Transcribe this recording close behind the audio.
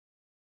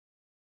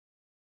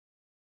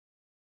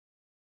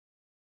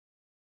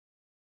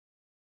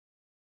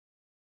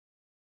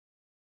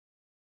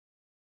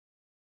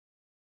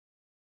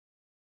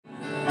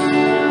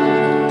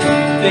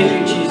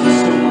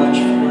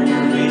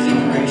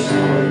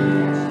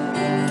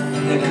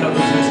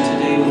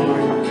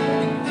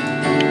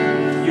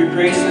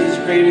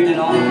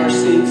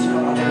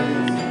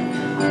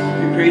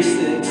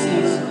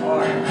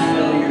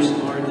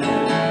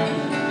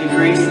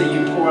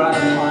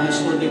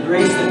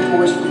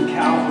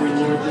Calvary,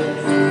 Lord,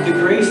 the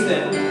grace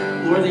that,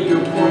 Lord, that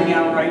you're pouring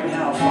out right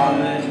now,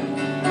 Father, that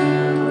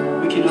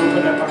we can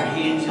open up our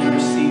hands and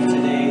receive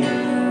today.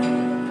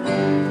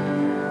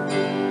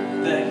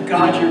 That,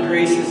 God, your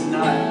grace is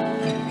not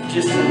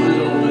just a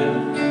little,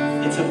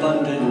 but it's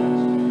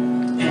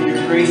abundant. And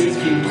your grace is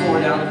being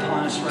poured out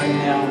upon us right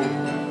now.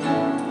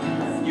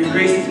 Your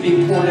grace is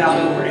being poured out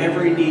over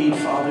every need,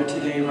 Father,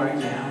 today, right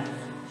now.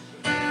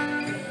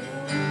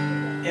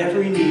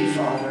 Every need,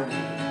 Father.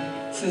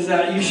 It says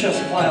that you shall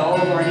supply all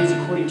of our needs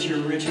according to your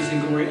riches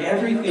and glory.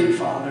 Everything,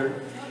 Father,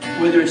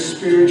 whether it's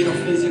spiritual,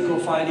 physical,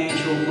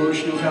 financial,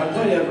 emotional, God,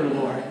 whatever,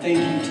 Lord. Thank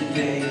you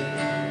today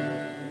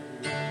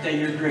that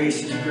your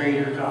grace is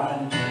greater,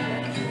 God.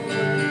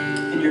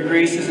 And your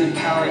grace is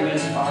empowering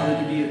us, Father,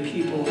 to be a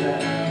people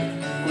that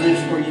live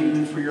for you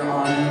and for your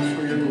honor and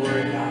for your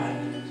glory, God.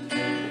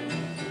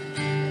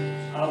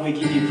 Oh, we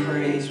give you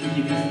praise. We give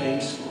you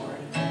thanks, Lord.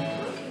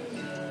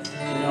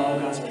 And all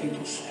God's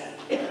people said,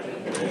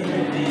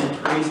 amen.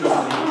 Praise His name.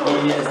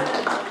 Oh,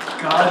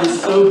 yes. God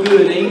is so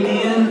good.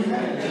 Amen.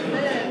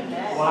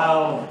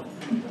 Wow.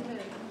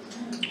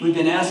 We've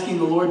been asking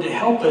the Lord to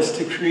help us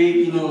to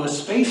create, a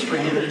space for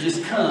Him to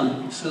just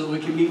come so that we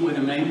can meet with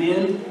Him.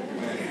 Amen.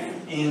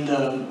 And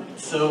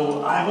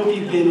so I hope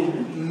you've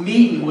been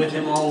meeting with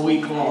Him all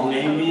week long.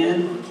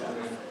 Amen.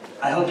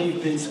 I hope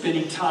you've been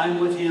spending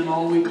time with Him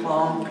all week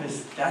long,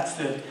 because that's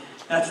the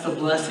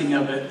blessing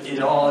of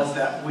it all, is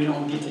that we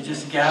don't get to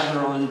just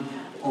gather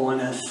on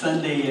a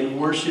Sunday and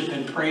worship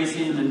and praise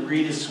Him and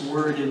read His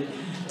Word,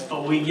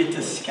 but we get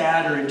to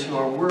scatter into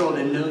our world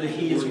and know that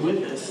He is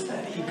with us,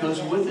 that He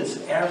goes with us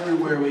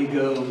everywhere we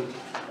go.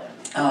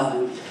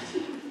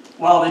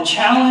 Well, the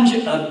challenge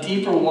of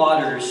deeper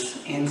waters,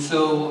 and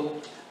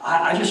so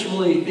I just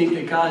really think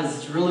that God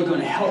is really going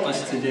to help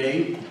us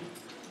today.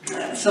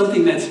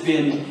 Something that's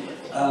been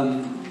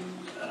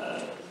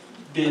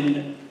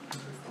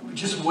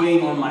just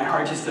weighing on my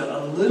heart, just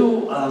a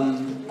little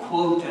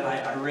quote that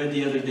I read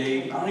the other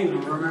day. I don't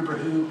even remember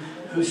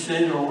who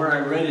said it or where I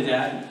read it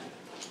at.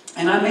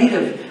 And I may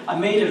have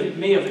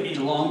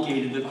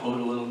elongated the quote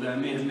a little bit. I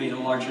may have made it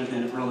larger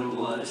than it really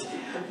was.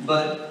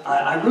 But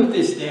I wrote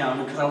this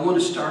down because I want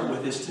to start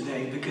with this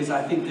today, because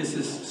I think this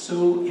is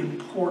so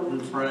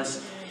important for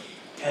us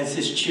as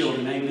His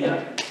children.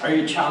 Amen. Are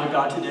you a child of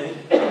God today?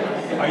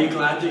 Are you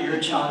glad that you're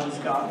a child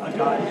of God?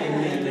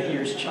 Amen. That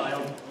you're His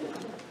child.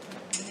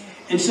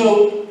 And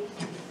so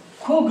the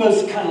quote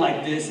goes kind of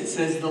like this. It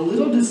says, the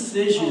little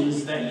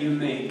decisions that you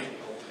make,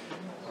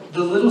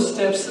 the little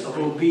steps of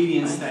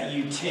obedience that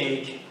you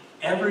take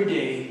every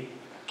day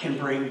can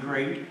bring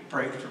great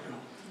breakthrough.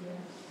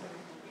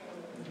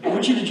 I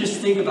want you to just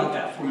think about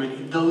that for a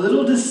minute. The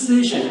little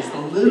decisions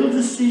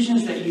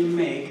that you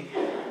make,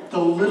 the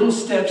little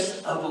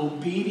steps of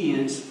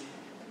obedience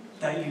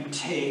that you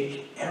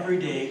take every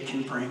day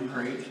can bring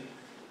great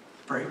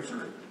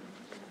breakthrough.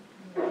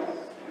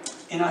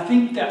 And I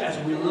think that as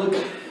we look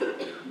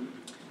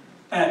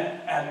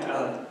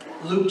at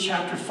Luke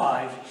chapter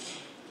 5,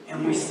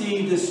 and we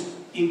see this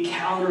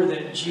encounter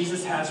that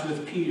Jesus has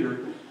with Peter,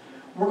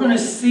 we're going to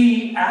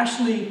see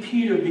actually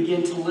Peter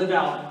begin to live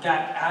out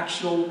that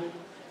actual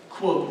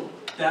quote,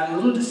 that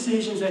little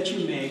decisions that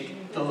you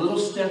make, the little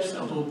steps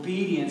of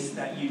obedience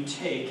that you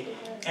take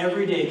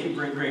every day can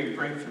bring great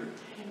breakthrough.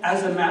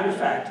 As a matter of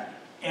fact,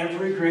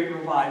 every great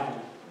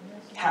revival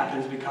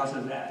happens because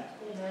of that.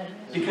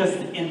 Because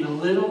in the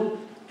little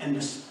and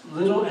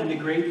the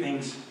great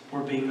things,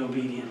 we're being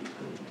obedient.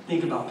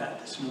 Think about that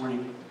this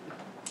morning.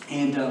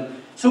 And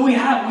so we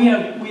have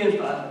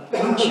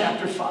Luke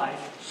chapter 5.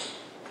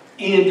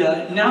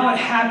 And now it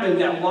happened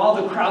that while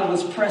the crowd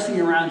was pressing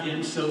around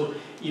Him, so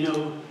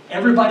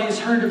everybody has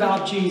heard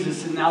about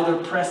Jesus, and now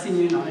they're pressing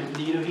in on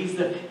Him. He's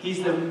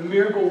the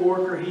miracle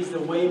worker. He's the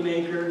way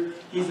maker.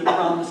 He's the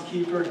promise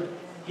keeper.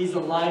 He's the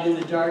light in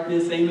the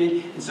darkness.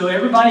 Amen. And so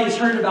everybody has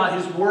heard about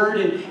His word.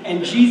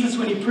 And Jesus,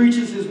 when He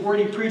preaches His word,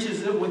 He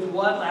preaches it with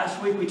what?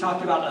 Last week we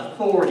talked about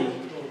authority.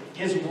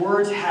 His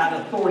words had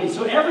authority.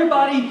 So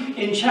everybody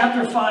in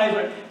chapter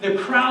 5, the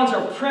crowds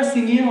are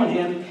pressing in on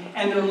Him,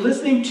 and they're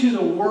listening to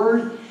the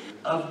word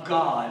of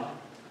God.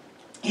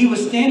 He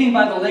was standing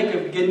by the lake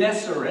of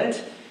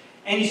Gennesaret,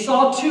 and He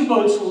saw two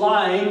boats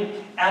lying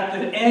at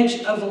the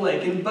edge of the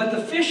lake. But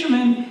the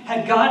fishermen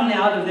had gotten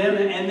out of them,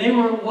 and they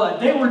were what?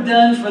 They were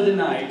done for the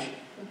night.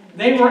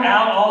 They were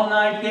out all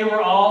night. They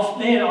were off.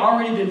 They had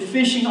already been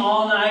fishing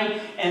all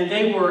night, and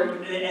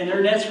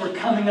their nets were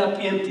coming up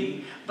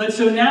empty. But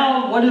so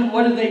now, what do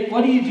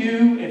you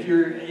do if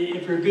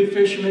you're a good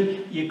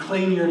fisherman? You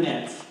clean your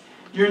nets.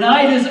 Your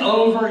night is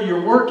over. Your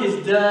work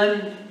is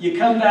done. You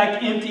come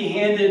back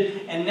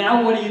empty-handed, and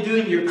now what are you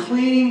doing? You're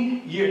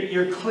cleaning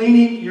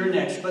your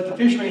nets. But the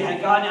fishermen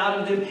had gotten out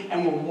of them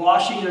and were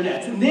washing their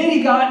nets. And then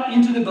he got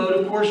into the boat,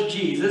 of course,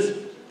 Jesus,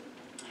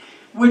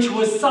 which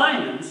was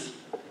Simon's,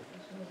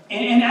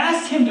 and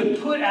asked him to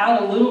put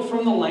out a little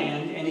from the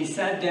land. And he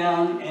sat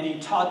down and he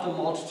taught the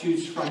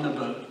multitudes from the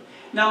boat.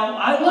 Now,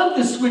 I love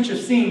this switch of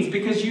scenes,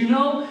 because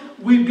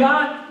we've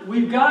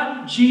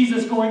got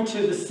Jesus going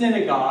to the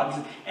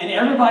synagogues, and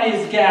everybody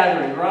is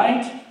gathering,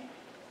 right?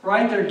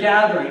 right? They're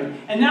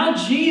gathering. And now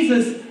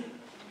Jesus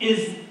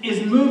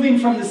is moving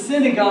from the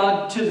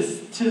synagogue to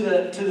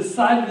the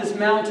side of this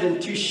mountain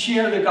to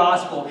share the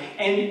gospel.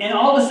 And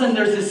all of a sudden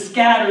there's this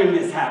scattering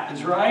that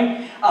happens,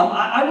 right?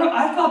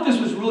 I thought this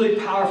was really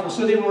powerful.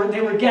 So they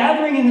were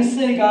gathering in the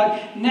synagogue.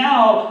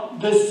 Now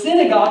the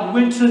synagogue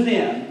went to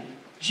them.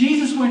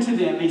 Jesus went to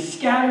them. He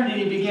scattered and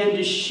he began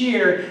to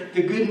share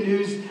the good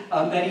news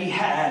that he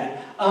had.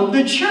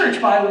 The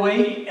church, by the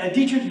way,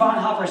 Dietrich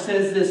Bonhoeffer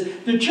says this,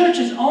 the church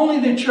is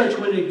only the church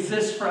when it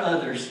exists for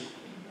others.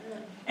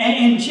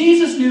 And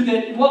Jesus knew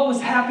that what was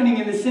happening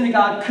in the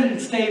synagogue couldn't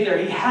stay there.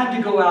 He had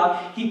to go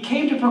out. He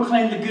came to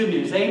proclaim the good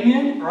news.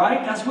 Amen?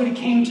 Right? That's what he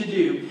came to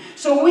do.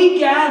 So we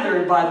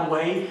gather, by the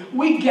way,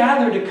 we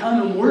gather to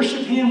come and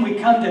worship him. We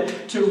come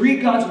to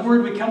read God's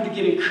word. We come to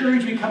get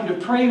encouraged. We come to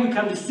pray. We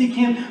come to seek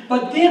him.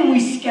 But then we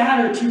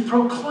scatter to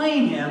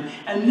proclaim him.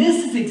 And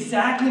this is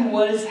exactly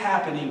what is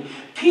happening.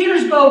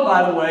 Peter's boat,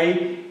 by the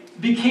way,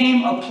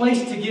 became a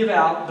place to give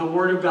out the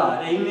word of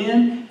God.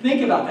 Amen?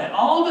 Think about that.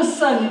 All of a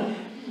sudden,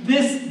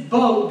 this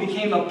boat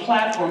became a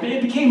platform.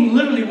 It became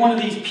literally one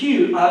of these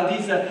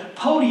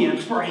podiums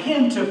for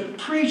him to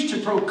preach, to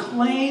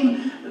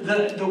proclaim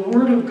the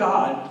Word of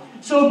God.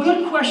 So a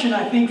good question,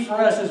 I think, for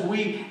us as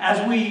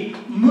we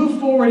move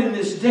forward in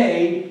this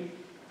day,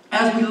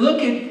 as we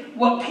look at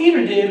what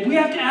Peter did, we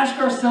have to ask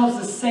ourselves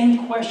the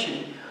same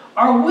question.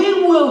 Are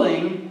we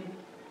willing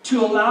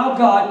to allow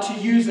God to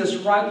use us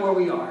right where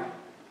we are?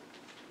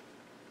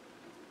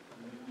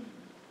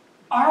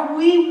 Are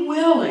we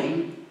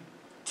willing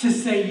to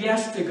say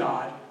yes to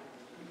God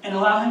and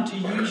allow him to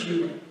use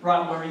you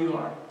right where you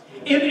are?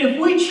 If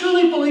we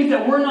truly believe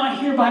that we're not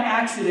here by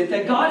accident,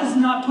 that God has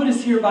not put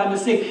us here by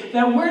mistake,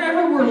 that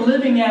wherever we're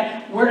living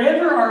at,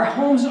 wherever our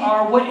homes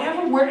are,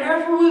 wherever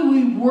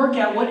we work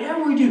at,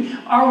 whatever we do,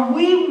 are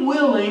we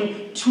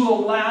willing to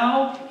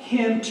allow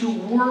him to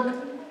work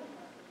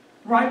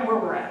right where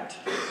we're at?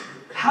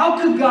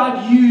 How could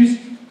God use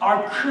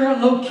our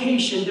current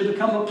location to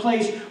become a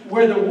place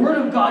where the Word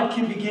of God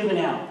can be given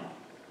out?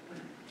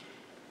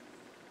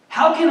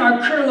 How can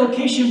our current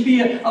location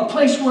be a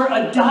place where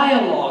a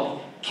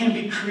dialogue can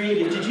be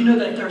created? Did you know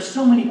that there are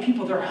so many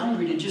people that are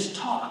hungry to just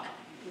talk?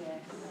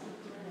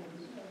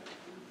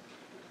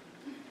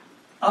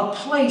 A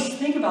place,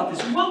 think about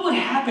this. What would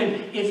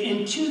happen if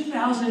in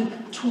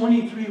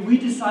 2023 we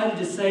decided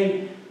to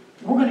say,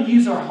 we're going to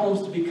use our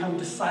homes to become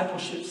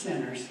discipleship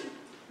centers?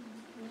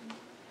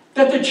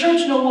 That the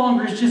church no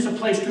longer is just a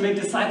place to make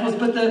disciples,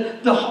 but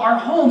our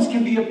homes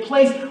can be a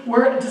place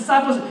where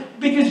disciples...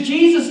 Because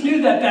Jesus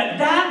knew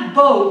that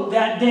boat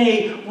that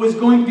day was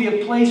going to be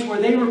a place where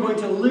they were going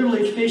to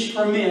literally fish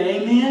for men.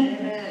 Amen?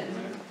 Amen.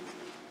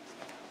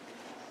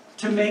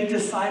 To make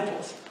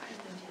disciples.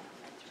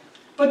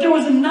 But there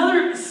was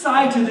another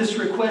side to this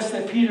request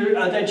that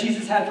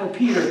Jesus had for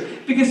Peter.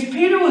 Because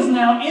Peter was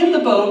now in the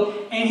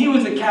boat and he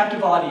was a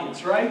captive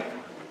audience, right?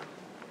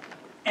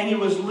 And he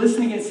was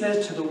listening, it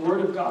says, to the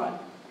Word of God.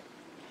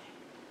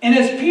 And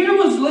as Peter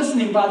was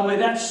listening, by the way,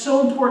 that's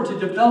so important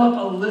to develop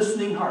a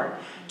listening heart.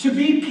 To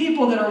be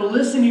people that are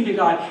listening to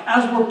God.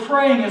 As we're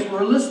praying, as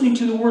we're listening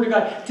to the Word of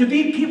God. To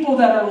be people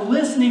that are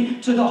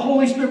listening to the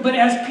Holy Spirit. But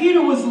as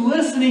Peter was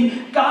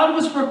listening, God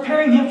was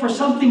preparing him for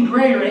something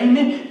greater.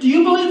 Amen? Do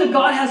you believe that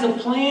God has a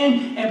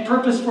plan and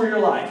purpose for your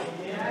life?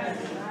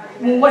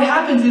 Well, what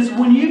happens is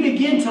when you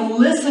begin to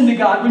listen to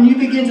God, when you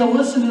begin to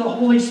listen to the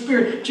Holy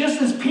Spirit,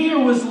 just as Peter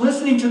was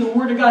listening to the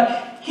Word of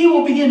God, he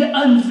will begin to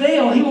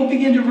unveil, he will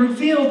begin to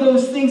reveal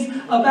those things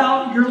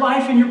about your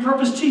life and your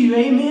purpose to you.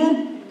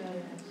 Amen?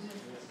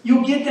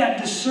 You'll get that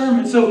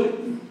discernment.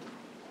 So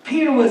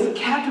Peter was a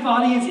captive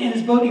audience in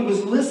his boat. He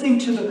was listening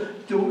to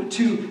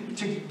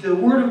the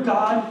Word of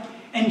God.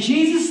 And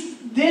Jesus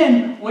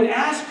then would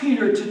ask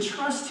Peter to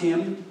trust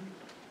him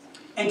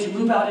and to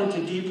move out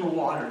into deeper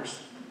waters.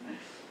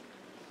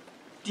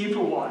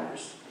 Deeper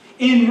waters.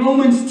 In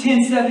Romans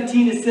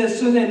 10:17 it says,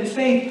 so then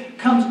faith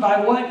comes by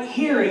what?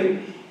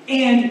 Hearing,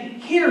 and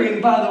hearing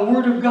by the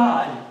Word of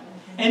God.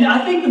 And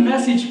I think the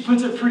Message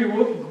puts it pretty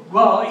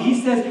well. He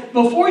says,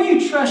 before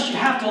you trust, you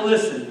have to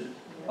listen.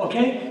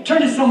 Okay?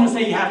 Turn to someone and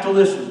say, you have to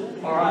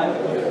listen. All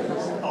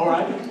right? All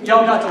right?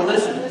 Y'all got to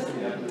listen.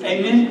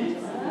 Amen?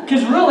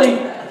 Because really,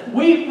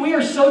 we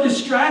are so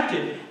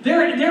distracted.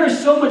 There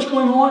is so much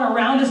going on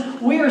around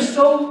us. We are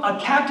so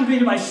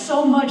captivated by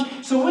so much.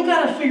 So we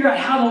got to figure out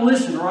how to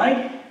listen,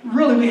 right?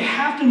 Really, we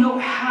have to know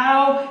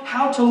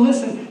how to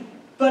listen.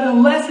 But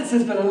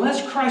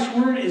unless Christ's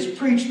word is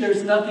preached,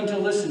 there's nothing to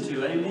listen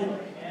to. Amen?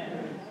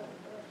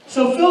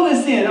 So fill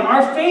this in.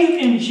 Our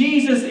faith in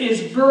Jesus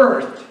is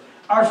birthed.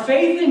 Our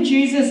faith in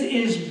Jesus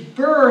is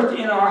birthed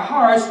in our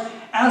hearts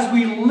as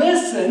we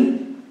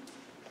listen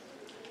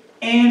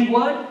and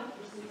what?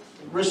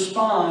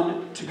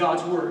 Respond to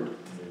God's word.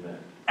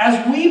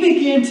 As we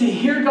begin to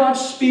hear God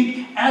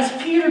speak, as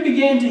Peter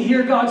began to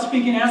hear God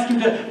speak and ask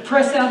him to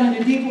press out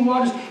into deeper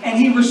waters, and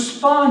he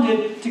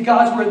responded to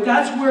God's word,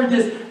 that's where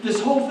this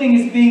whole thing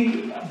is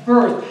being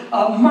birthed.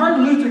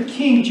 Martin Luther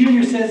King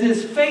Jr. says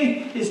this,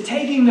 faith is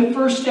taking the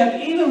first step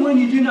even when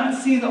you do not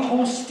see the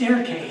whole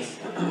staircase.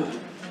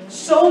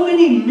 So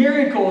many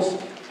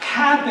miracles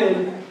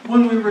happen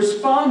when we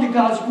respond to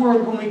God's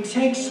word, when we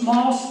take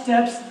small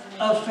steps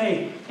of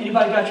faith.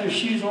 Anybody got your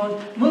shoes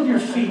on? Move your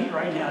feet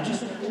right now.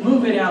 Just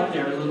move it out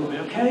there a little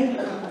bit, okay?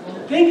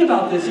 Think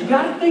about this. You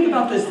got to think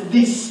about this.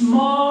 These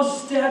small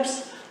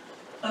steps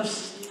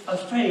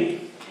of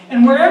faith.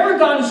 And wherever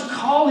God is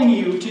calling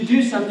you to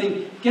do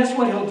something, guess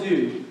what He'll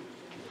do?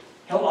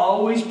 He'll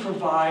always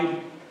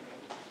provide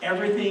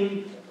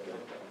everything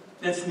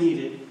that's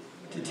needed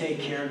to take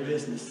care of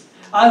business.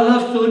 I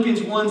love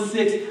Philippians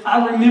 1:6.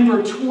 I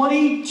remember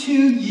 22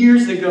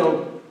 years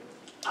ago,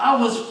 I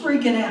was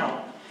freaking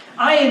out.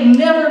 I had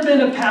never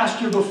been a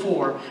pastor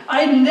before.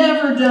 I had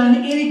never done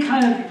any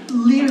kind of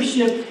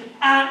leadership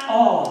at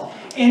all.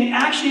 And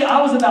actually,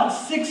 I was about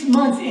 6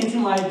 months into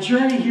my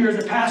journey here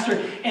as a pastor,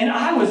 and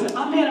I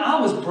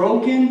was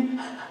broken.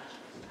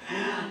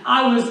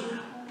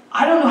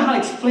 I don't know how to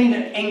explain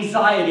it,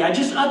 anxiety. I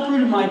just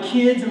uprooted my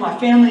kids and my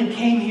family and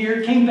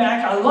came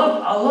back. I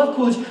love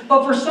Coolidge,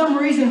 but for some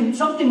reason,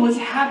 something was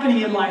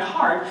happening in my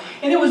heart.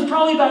 And it was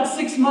probably about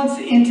 6 months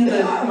into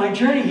my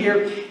journey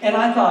here, and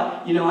I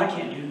thought, I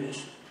can't do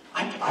this.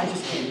 I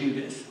just can't do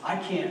this. I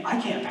can't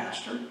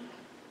pastor.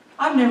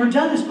 I've never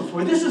done this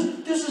before. This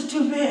is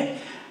too big.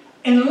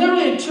 And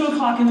literally at 2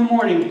 o'clock in the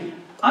morning,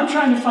 I'm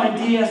trying to find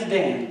D.S.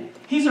 Dan.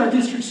 He's our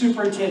district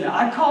superintendent.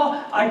 I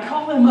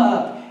call him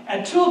up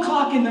at 2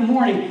 o'clock in the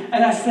morning,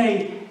 and I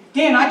say,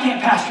 Dan, I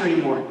can't pastor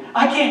anymore.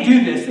 I can't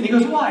do this. And he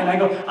goes, why? And I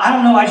go, I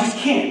don't know, I just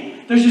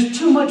can't. There's just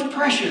too much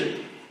pressure.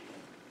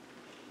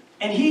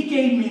 And he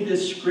gave me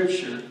this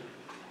scripture,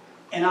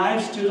 and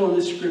I've stood on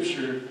this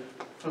scripture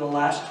for the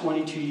last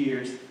 22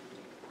 years.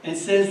 And it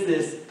says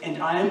this,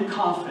 and I am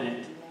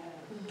confident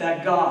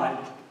that God,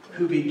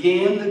 who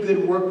began the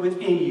good work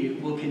within you,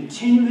 will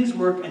continue His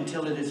work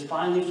until it is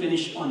finally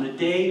finished on the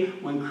day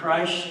when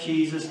Christ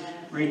Jesus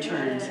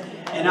returns.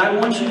 And I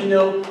want you to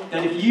know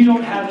that if you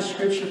don't have a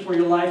scripture for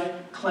your life,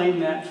 claim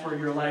that for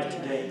your life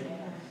today.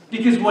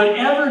 Because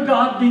whatever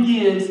God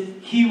begins,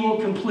 He will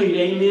complete.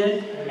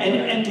 Amen?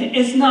 And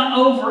it's not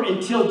over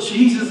until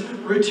Jesus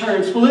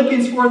returns.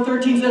 Philippians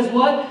 4:13 says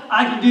what?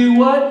 I can do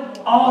what?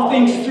 All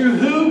things through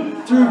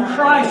who? Through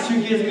Christ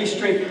who gives me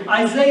strength.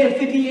 Isaiah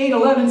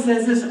 58:11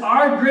 says this,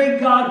 our great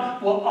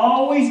God will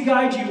always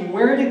guide you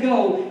where to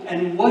go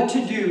and what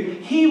to do.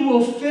 He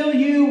will fill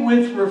you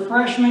with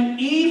refreshment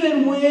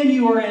even when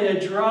you are in a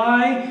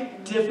dry,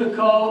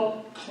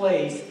 difficult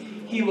place.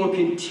 He will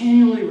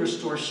continually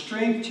restore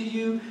strength to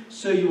you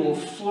so you will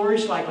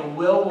flourish like a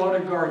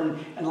well-watered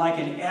garden and like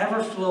an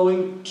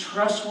ever-flowing,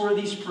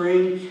 trustworthy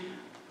spring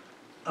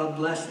of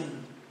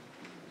blessing.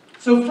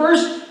 So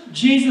first,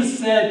 Jesus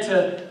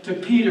said to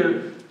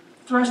Peter,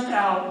 thrust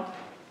out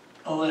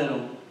a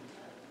little.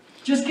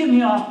 Just get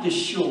me off this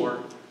shore,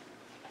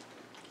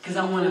 because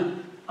I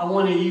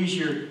want to use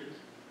your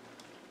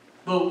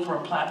boat for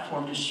a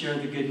platform to share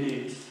the good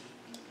news.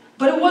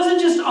 But it wasn't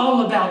just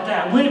all about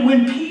that.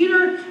 When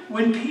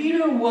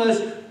Peter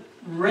was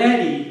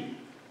ready,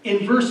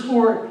 in verse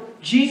 4,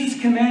 Jesus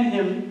commanded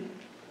him,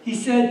 He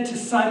said to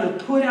Simon,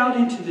 put out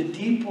into the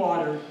deep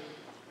water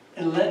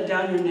and let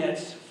down your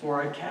nets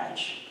for a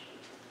catch.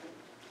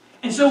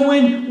 And so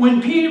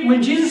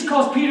when Jesus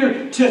calls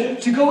Peter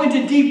to go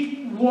into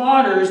deep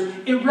waters,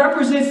 it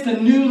represents the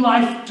new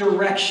life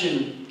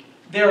direction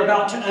they're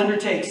about to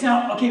undertake.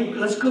 Now, okay,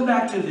 let's go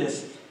back to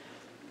this.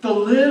 The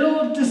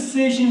little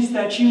decisions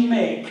that you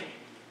make,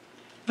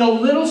 the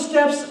little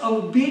steps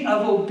of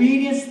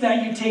obedience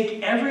that you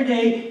take every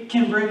day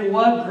can bring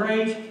what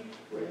great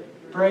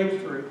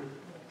breakthrough.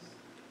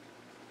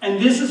 And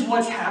this is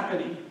what's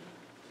happening,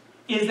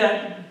 is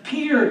that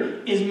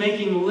Peter is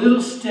making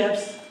little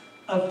steps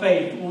of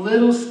faith,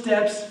 little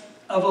steps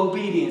of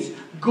obedience.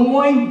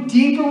 Going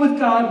deeper with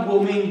God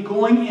will mean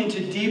going into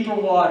deeper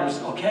waters,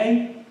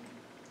 okay?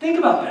 Think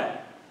about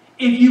that.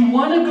 If you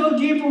want to go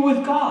deeper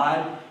with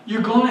God,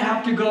 you're going to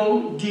have to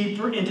go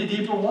deeper into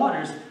deeper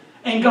waters.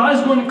 And God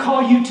is going to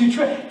call you to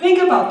try.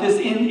 Think about this.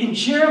 In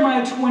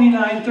Jeremiah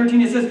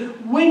 29:13, it says,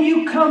 when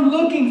you come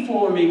looking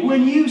for me,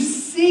 when you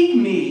seek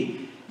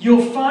me,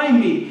 you'll find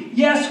me.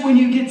 Yes, when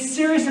you get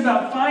serious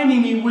about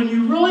finding me, when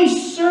you really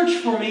search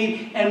for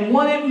me and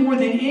want it more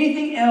than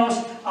anything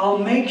else, I'll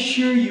make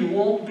sure you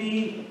won't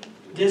be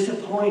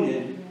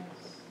disappointed.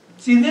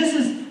 See, this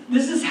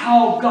is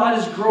how God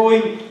is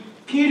growing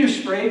Peter's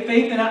faith,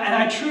 and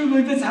I truly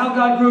believe this is how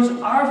God grows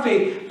our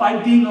faith,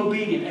 by being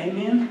obedient.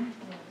 Amen?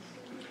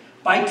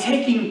 By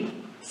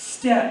taking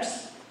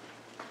steps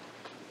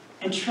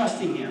and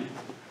trusting Him.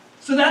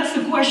 So that's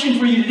the question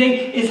for you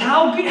today, is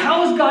how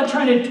is God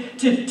trying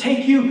to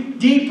take you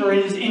deeper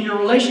in your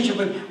relationship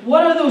with Him?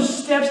 What are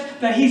those steps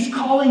that He's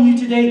calling you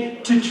today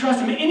to trust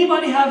Him?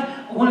 Anybody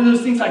have one of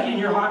those things like in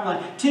your heart,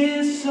 like,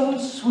 'tis so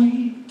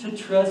sweet to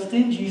trust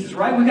in Jesus,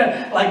 right? We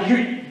got, like,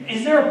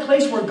 is there a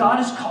place where God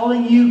is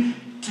calling you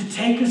to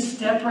take a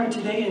step right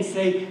today and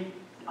say,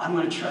 I'm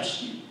going to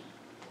trust you?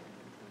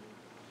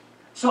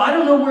 So I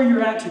don't know where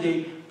you're at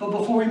today, but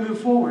before we move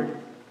forward,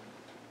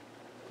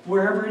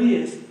 wherever it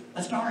is,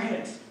 let's bow our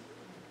heads.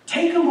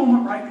 Take a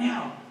moment right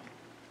now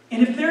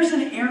And if there's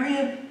an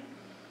area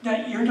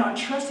that you're not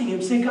trusting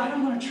Him, say, God,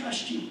 I'm going to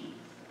trust you.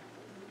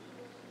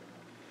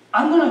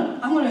 I'm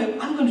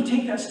going to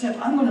take that step.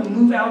 I'm going to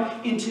move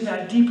out into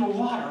that deeper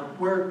water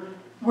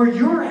where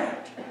you're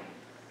at.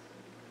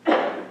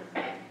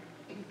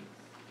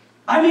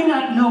 I may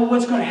not know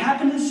what's going to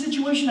happen in this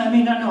situation. I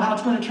may not know how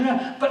it's going to turn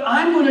out. But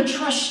I'm going to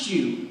trust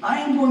you.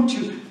 I am going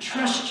to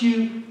trust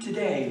you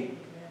today.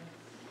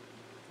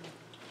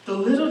 The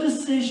little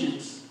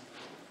decisions,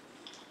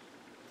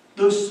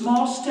 those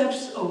small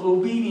steps of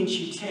obedience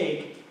you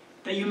take,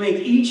 that you make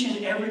each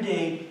and every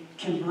day,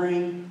 can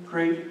bring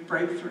great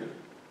breakthrough.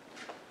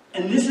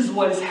 And this is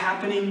what is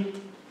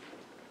happening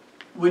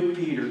with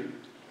Peter.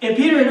 If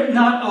Peter had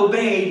not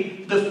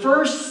obeyed the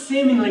first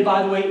seemingly,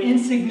 by the way,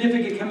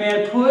 insignificant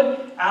command, put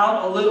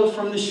out a little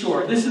from the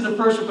shore. This is the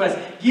first request.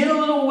 Get a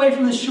little away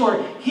from the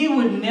shore. He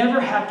would never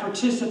have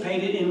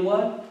participated in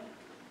what?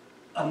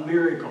 A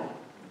miracle.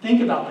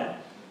 Think about that.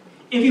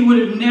 If he would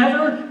have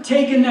never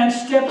taken that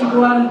step to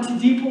go out into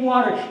deeper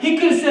water, he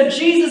could have said,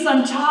 Jesus,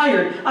 I'm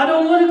tired. I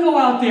don't want to go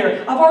out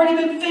there. I've already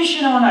been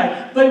fishing all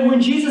night. But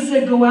when Jesus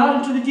said go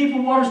out into the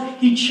deeper waters,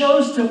 he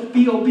chose to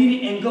be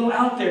obedient and go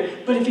out there.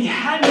 But if he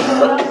hadn't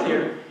gone out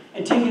there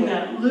and taken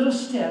that little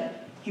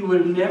step, he would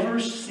have never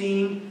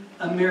seen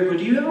a miracle.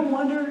 Do you ever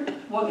wonder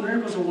what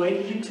miracles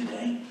awaited you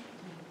today?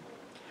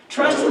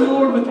 Trust in the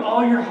Lord with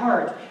all your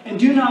heart, and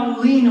do not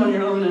lean on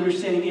your own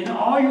understanding. In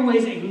all your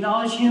ways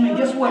acknowledge Him, and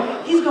guess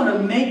what? He's going to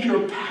make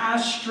your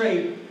path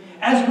straight.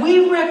 As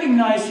we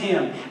recognize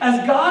Him,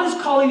 as God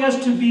is calling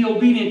us to be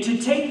obedient, to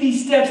take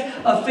these steps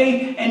of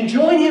faith and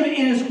join Him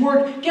in His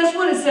work, guess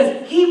what it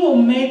says? He will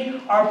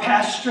make our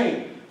path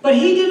straight. But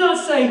He did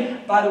not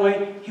say, by the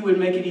way, He would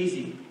make it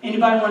easy.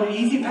 Anybody want an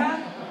easy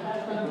path?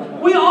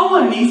 We all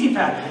want an easy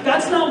path.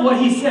 That's not what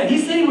He said. He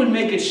said He would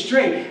make it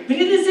straight. But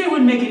He didn't say He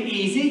would make it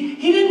easy.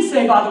 He didn't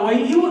say, by the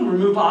way, He would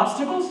remove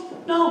obstacles.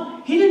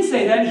 No, He didn't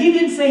say that. He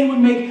didn't say He would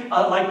make,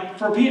 like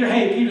for Peter,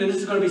 hey, Peter, this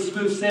is going to be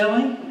smooth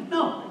sailing.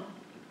 No.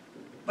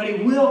 But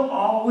He will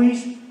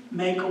always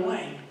make a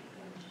way.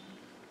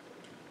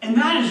 And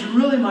that is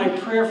really my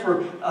prayer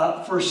for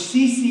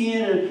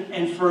CCN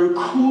and for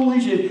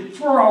Coolidge and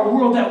for our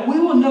world, that we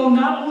will know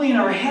not only in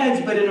our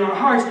heads but in our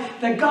hearts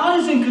that God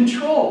is in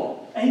control.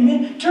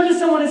 Amen. Turn to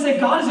someone and say,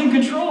 God is in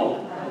control.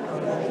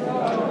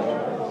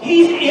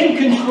 He's in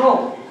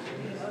control.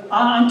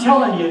 I'm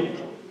telling you,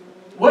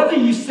 whether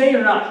you say it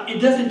or not, it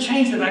doesn't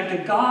change the fact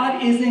that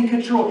God is in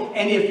control.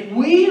 And if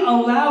we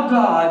allow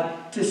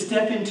God to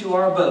step into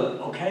our boat,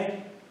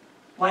 okay,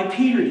 like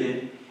Peter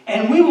did,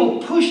 and we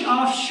will push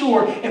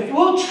offshore, if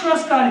we'll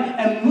trust God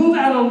and move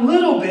out a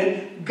little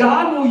bit,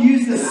 God will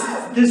use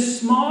this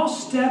small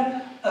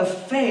step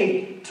of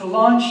faith to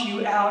launch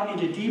you out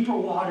into deeper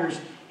waters,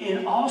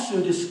 and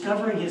also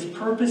discovering His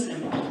purpose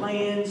and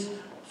plans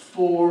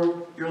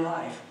for your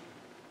life.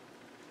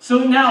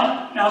 So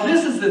now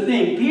this is the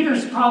thing.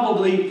 Peter's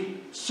probably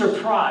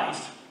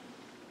surprised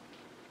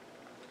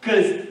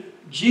because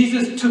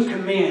Jesus took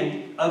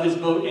command of his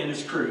boat and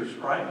his crews,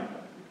 right?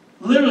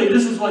 Literally,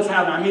 this is what's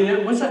happening. I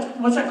mean, what's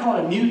that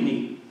called? A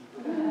mutiny.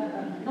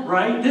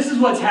 Right? This is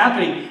what's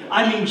happening.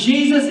 I mean,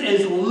 Jesus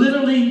is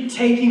literally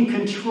taking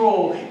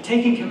control,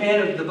 taking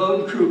command of the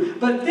boat and crew.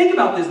 But think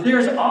about this.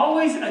 There's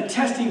always a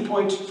testing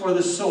point for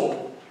the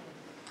soul.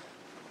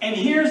 And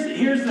here's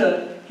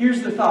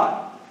the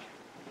thought.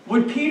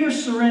 Would Peter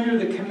surrender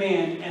the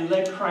command and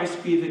let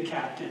Christ be the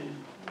captain?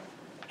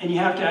 And you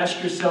have to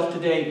ask yourself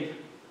today,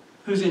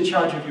 who's in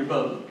charge of your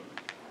boat?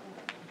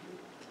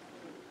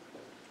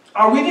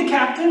 Are we the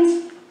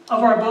captains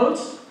of our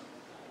boats?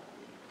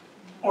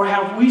 Or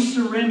have we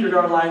surrendered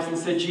our lives and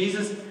said,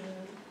 Jesus,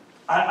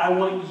 I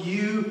want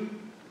you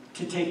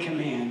to take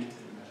command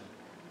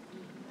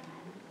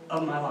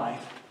of my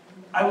life.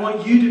 I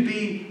want you to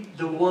be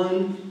the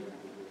one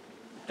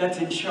that's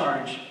in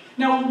charge.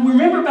 Now,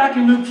 remember back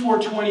in Luke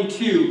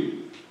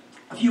 4:22,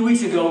 a few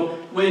weeks ago,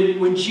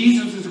 when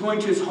Jesus was going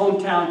to his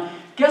hometown,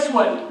 guess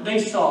what they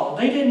saw?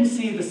 They didn't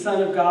see the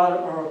Son of God,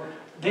 or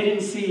they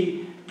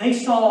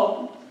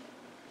saw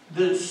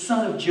the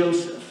son of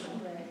Joseph.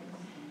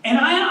 And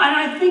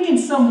I think in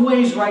some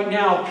ways right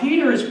now,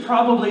 Peter is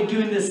probably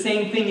doing the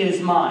same thing in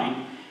his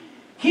mind.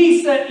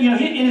 He said,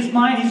 in his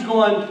mind, he's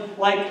going,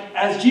 like,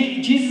 as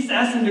Jesus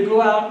asked him to go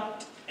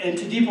out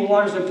into deeper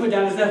waters and put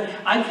down his net.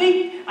 I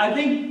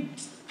think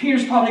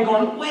Peter's probably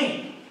going,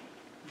 wait,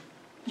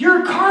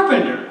 you're a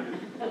carpenter.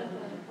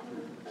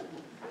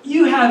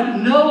 You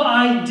have no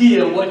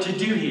idea what to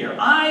do here.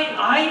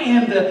 I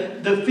am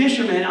the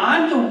fisherman.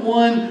 I'm the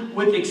one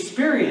with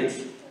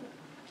experience.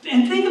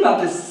 And think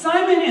about this.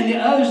 Simon and the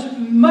others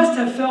must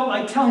have felt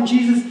like telling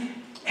Jesus,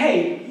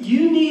 hey,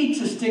 you need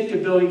to stick to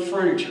building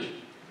furniture.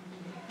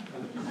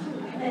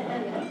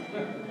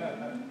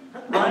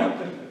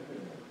 Right?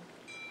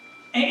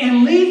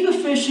 And leave the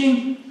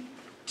fishing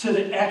to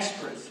the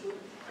experts.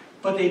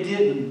 But they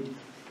didn't.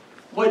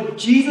 What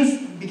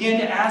Jesus began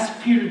to ask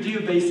Peter to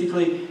do,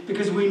 basically,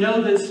 because we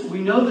know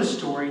this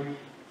story,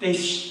 they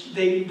fished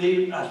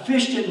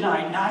at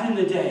night, not in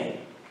the day.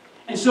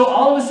 And so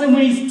all of a sudden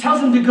when he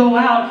tells them to go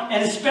out,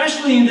 and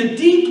especially in the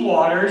deep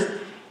waters,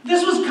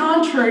 this was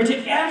contrary to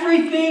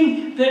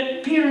everything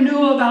that Peter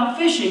knew about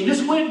fishing.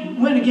 This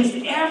went against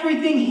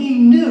everything he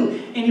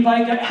knew.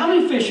 Anybody got, how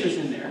many fishers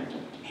in there?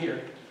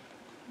 Here.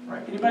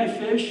 Right. Anybody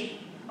fish?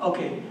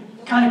 Okay.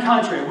 Kind of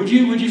contrary. Would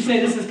you say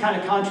this is kind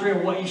of contrary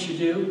of what you should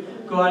do?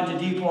 Go out into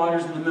deep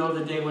waters in the middle of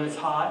the day when it's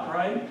hot,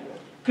 right?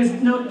 Because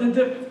no,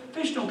 the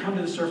fish don't come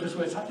to the surface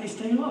when it's hot. They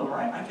stay low,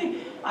 right?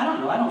 I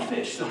don't know. I don't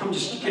fish, so I'm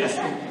just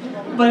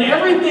guessing. But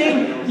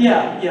everything,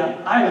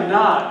 yeah, I am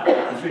not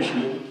a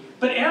fisherman.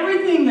 But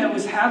everything that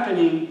was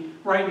happening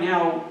right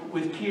now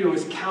with Peter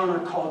was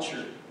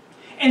counterculture.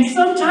 And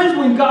sometimes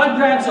when God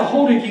grabs a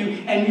hold of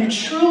you and you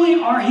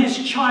truly are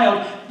his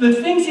child, the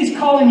things he's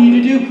calling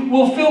you to do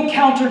will feel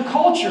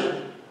counterculture.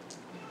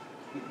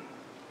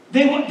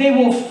 They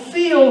will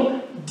feel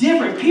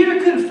different. Peter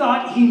could have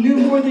thought he knew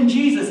more than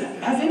Jesus.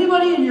 Has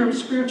anybody in your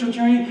spiritual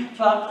journey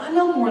thought, I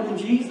know more than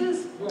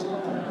Jesus?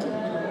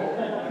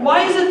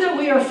 Why is it that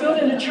we are filled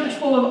in a church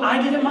full of I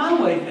did it my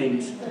way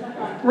things?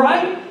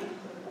 Right?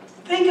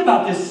 Think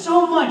about this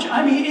so much.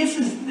 I mean,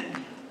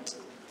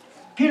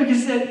 Peter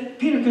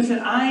could have said,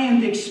 I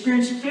am the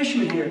experienced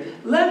fisherman here.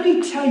 Let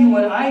me tell you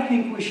what I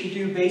think we should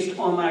do based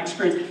on my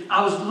experience.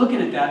 I was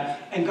looking at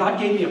that, and God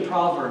gave me a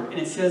proverb, and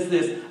it says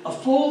this: a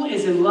fool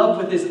is in love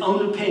with his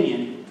own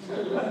opinion.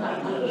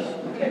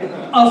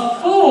 A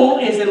fool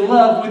is in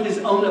love with his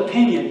own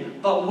opinion,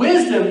 but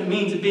wisdom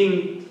means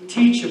being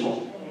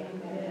teachable.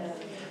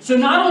 So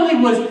not only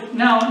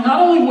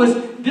was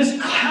this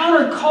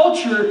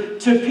counterculture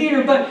to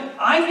Peter, but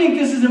I think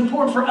this is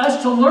important for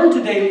us to learn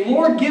today.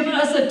 Lord, give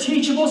us a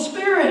teachable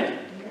spirit.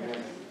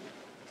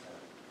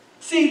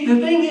 See, the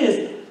thing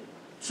is,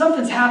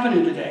 something's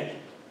happening today.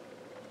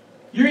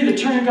 You're either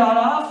turning God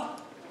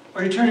off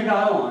or you're turning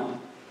God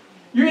on.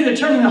 You're either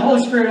turning the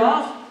Holy Spirit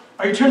off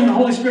or you're turning the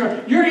Holy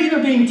Spirit on. You're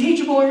either being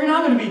teachable or you're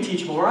not going to be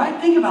teachable, right?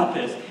 Think about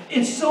this.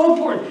 It's so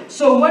important.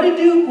 So what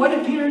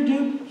did Peter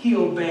do? He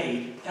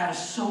obeyed. That is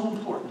so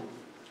important.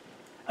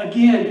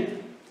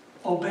 Again,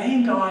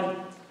 obeying God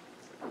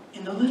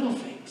in the little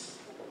things.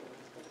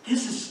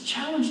 This is a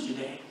challenge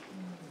today.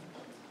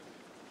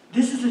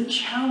 This is a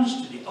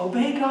challenge today.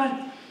 Obey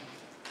God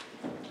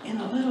in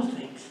the little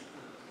things.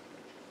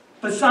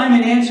 But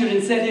Simon answered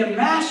and said to him,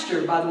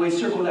 Master, by the way,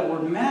 circle that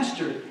word,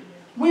 Master,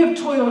 we have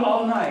toiled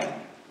all night,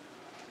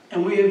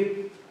 and we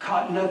have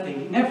caught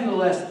nothing.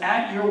 Nevertheless,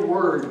 at your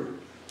word,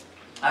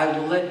 I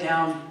will let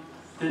down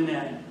the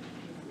net.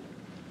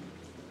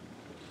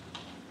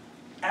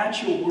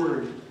 At your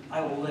word, I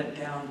will let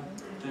down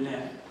the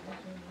net.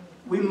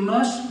 We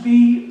must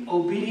be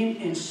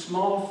obedient in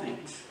small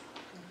things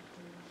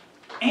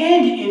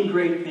and in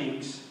great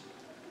things,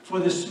 for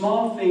the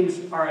small things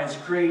are as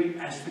great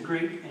as the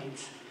great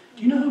things.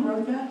 Do you know who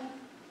wrote that?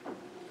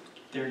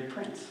 Derek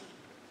Prince.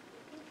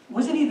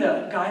 Wasn't he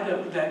the guy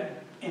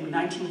that in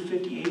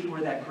 1958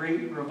 where that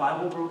great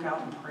revival broke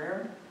out in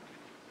prayer?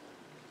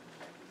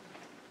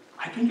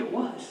 I think it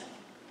was.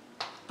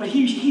 But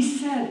he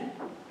said,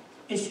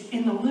 it's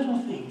in the little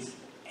things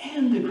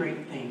and the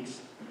great things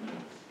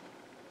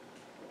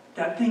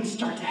that things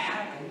start to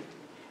happen.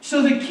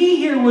 So the key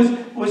here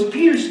was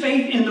Peter's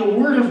faith in the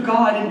Word of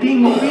God and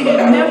being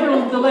obedient.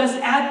 Nevertheless,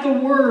 at the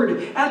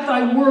Word, at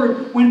thy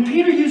word. When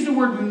Peter used the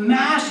word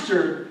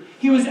master,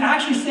 he was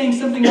actually saying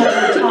something like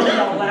we were talking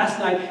about last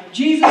night.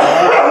 Jesus,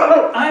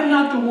 I'm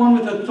not the one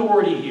with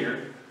authority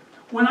here.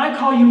 When I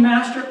call you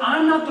master,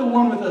 I'm not the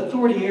one with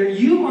authority here.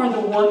 You are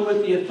the one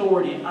with the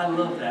authority. I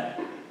love that.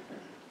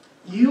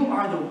 You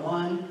are the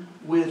one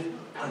with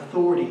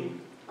authority.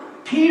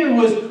 Peter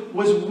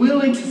was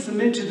willing to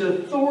submit to the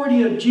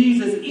authority of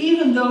Jesus,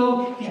 even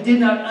though he did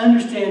not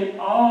understand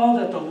all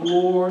that the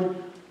Lord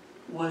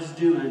was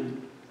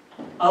doing.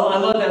 I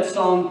love that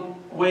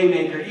song,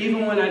 Waymaker.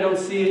 Even when I don't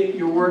see it,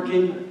 you're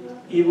working.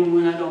 Even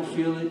when I don't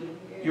feel it,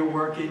 you're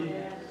working.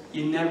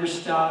 You never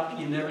stop.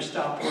 You never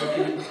stop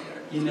working.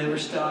 You never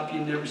stop. You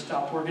never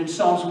stop working.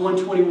 Psalms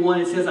 121,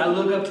 it says, I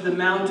look up to the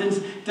mountains.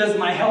 Does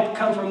my help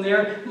come from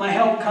there? My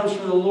help comes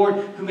from the Lord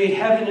who made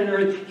heaven and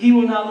earth. He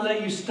will not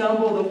let you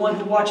stumble. The one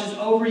who watches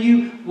over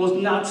you will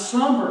not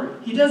slumber.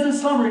 He doesn't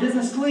slumber. He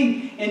doesn't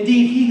sleep.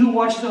 Indeed, he who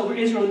watches over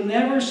Israel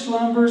never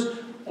slumbers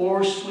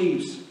or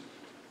sleeps.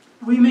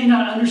 We may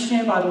not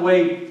understand, by the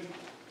way,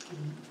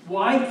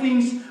 why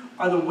things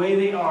are the way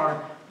they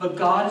are, but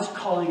God is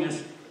calling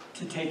us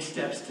to take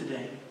steps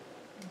today.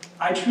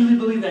 I truly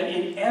believe that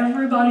in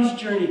everybody's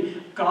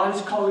journey, God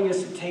is calling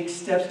us to take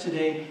steps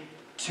today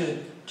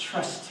to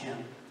trust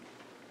Him.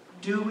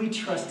 Do we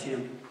trust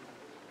Him?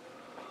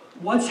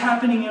 What's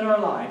happening in our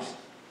lives?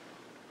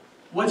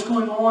 What's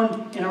going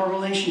on in our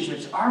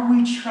relationships? Are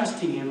we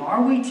trusting Him?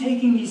 Are we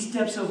taking these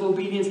steps of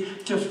obedience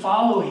to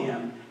follow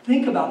Him?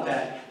 Think about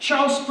that.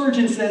 Charles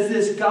Spurgeon says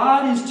this: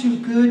 God is too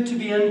good to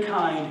be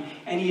unkind,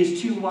 and He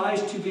is too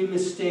wise to be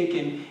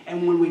mistaken.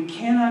 And when we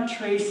cannot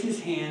trace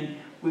His hand,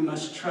 we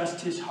must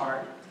trust His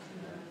heart.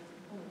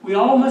 We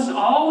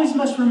always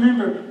must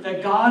remember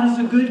that God is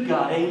a good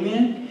God.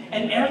 Amen?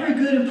 And every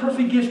good and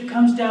perfect gift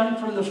comes down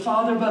from the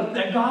Father above.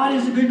 That God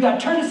is a good God.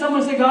 Turn to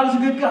someone and say, God is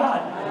a good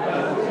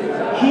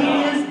God.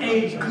 He is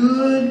a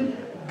good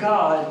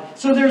God.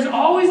 So there's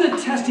always a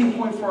testing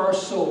point for our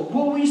soul.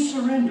 Will we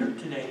surrender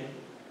today?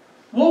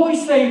 Will we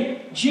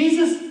say,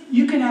 Jesus,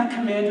 you can have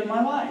command of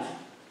my life?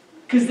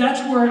 Because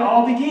that's where it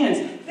all begins.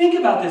 Think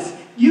about this.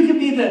 You can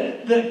be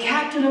the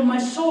captain of my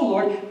soul,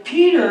 Lord.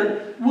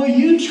 Peter, will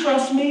you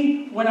trust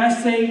me when I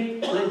say,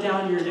 let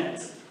down your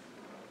nets?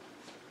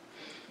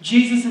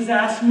 Jesus has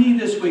asked me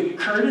this week,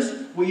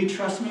 Curtis, will you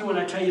trust me when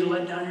I tell you to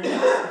let down your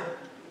nets?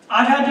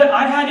 I've had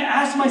to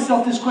ask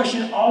myself this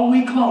question all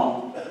week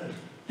long.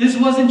 This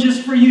wasn't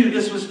just for you,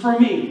 this was for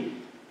me.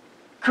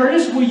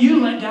 Curtis, will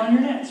you let down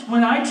your nets?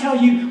 When I tell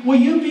you, will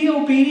you be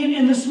obedient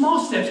in the small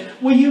steps?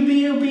 Will you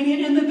be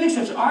obedient in the big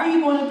steps? Are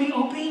you going to be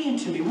obedient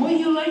to me? Will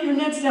you let your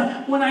nets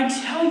down when I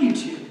tell you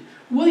to?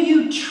 Will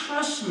you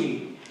trust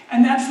me?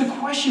 And that's the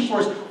question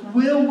for us.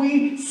 Will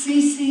we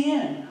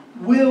CCN?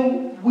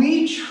 Will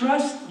we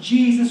trust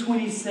Jesus when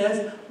he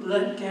says,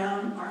 let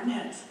down our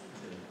nets?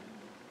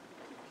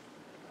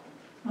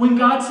 When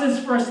God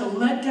says for us to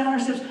let down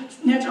our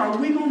nets, are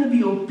we going to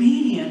be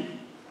obedient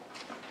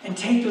and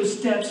take those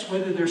steps,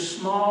 whether they're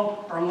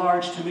small or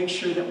large, to make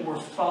sure that we're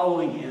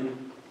following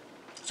him?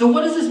 So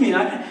what does this mean?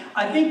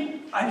 I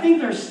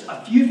think there's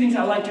a few things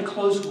I'd like to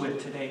close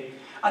with today.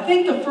 I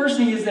think the first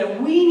thing is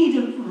that we need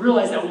to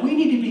realize that we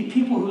need to be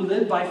people who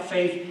live by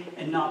faith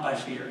and not by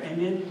fear.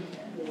 Amen?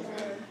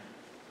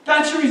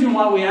 That's the reason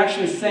why we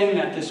actually sang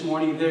that this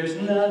morning. There's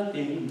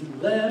nothing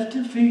left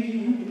to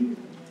fear,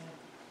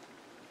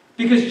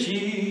 because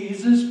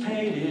Jesus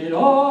paid it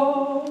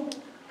all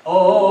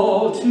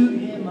to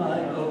him I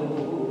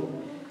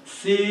owe.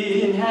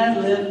 Sin had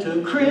left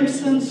a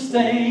crimson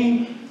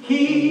stain,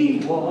 he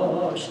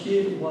washed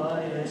it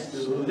white as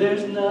snow.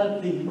 There's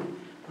nothing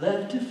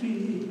left to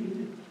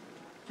fear.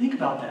 Think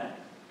about that.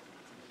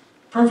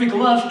 Perfect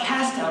love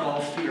casts out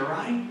all fear,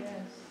 right?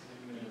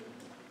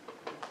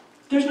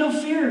 There's no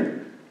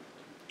fear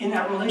in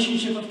that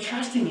relationship of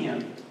trusting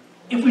him.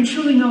 If we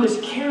truly know his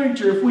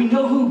character, if we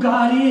know who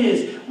God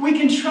is, we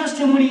can trust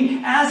him when he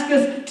asks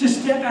us to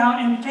step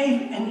out in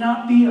faith and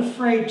not be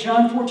afraid.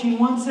 John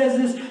 14:1 says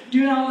this,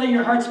 do not let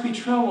your hearts be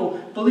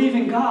troubled. Believe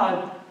in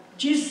God.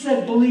 Jesus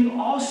said, believe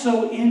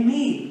also in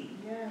me.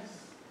 Yes.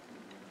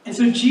 And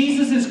so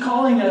Jesus is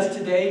calling us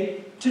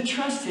today to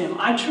trust him.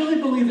 I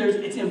truly believe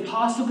it's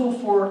impossible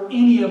for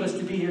any of us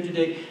to be here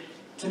today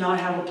to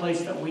not have a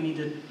place that we need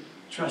to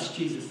trust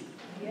Jesus.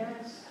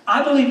 Yes.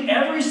 I believe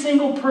every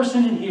single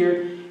person in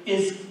here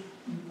is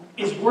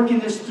working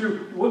this through.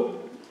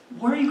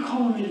 Where are you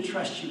calling me to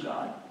trust you,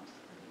 God?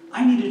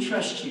 I need to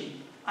trust you.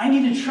 I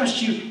need to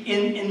trust you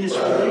in this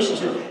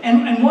relationship.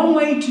 And one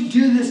way to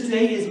do this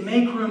today is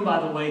make room, by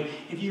the way.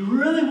 If you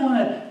really want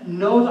to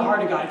know the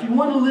heart of God, if you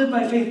want to live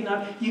by faith and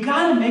not, you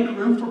got to make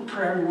room for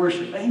prayer and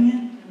worship.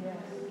 Amen? Yes.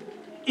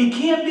 It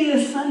can't be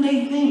a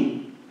Sunday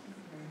thing.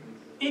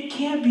 It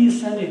can't be a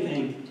Sunday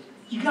thing.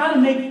 You got to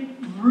make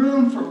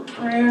room for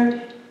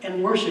prayer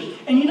and worship.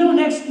 And you know,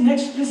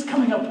 this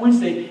coming up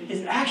Wednesday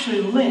is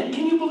actually Lent.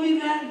 Can you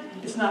believe that?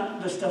 It's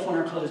not the stuff on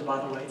our clothes,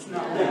 by the way. It's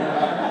not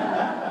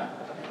Lent.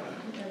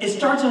 It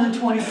starts on the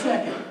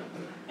 22nd.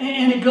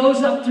 And it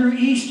goes up through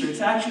Easter. It's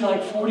actually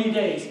like 40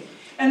 days.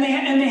 And they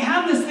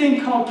have this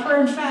thing called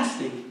prayer and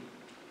fasting.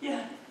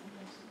 Yeah.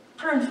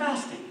 Prayer and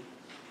fasting.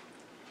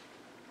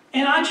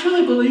 And I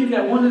truly believe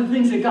that one of the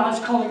things that God's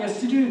calling us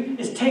to do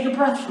is take a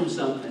breath from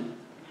something.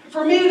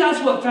 For me,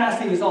 that's what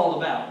fasting is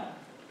all about.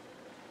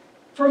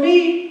 For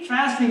me,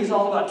 fasting is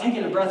all about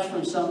taking a breath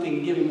from something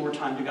and giving more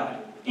time to God.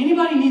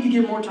 Anybody need to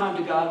give more time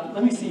to God?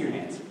 Let me see your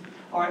hands.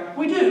 All right,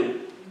 we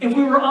do. If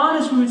we were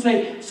honest, we would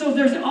say, so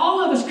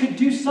all of us could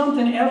do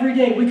something every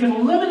day. We could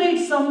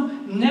eliminate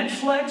some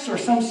Netflix or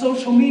some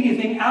social media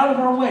thing out of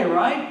our way,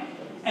 right?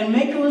 And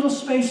make a little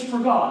space for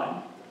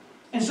God.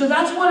 And so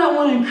that's what I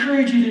want to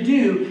encourage you to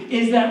do,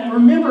 is that,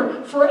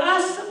 remember, for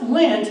us,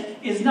 Lent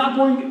is not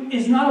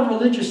a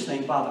religious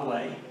thing, by the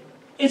way.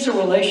 It's a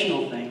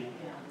relational thing.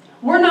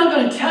 We're not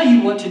going to tell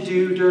you what to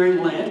do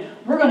during Lent.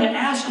 We're going to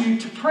ask you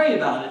to pray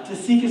about it, to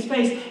seek his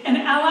face, and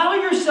allow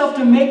yourself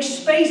to make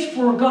space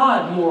for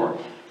God more.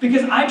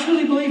 Because I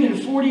truly believe in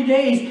 40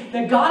 days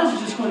that God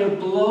is just going to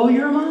blow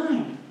your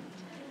mind.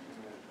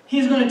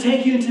 He's going to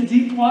take you into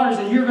deep waters,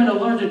 and you're going to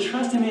learn to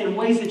trust him in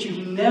ways that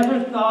you've never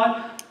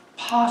thought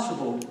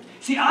possible.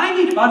 See,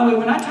 by the way,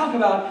 when I talk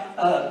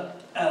about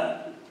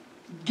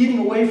getting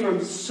away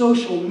from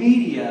social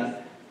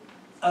media,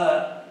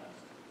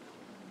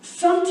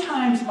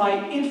 sometimes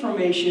my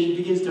information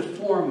begins to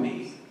form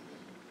me.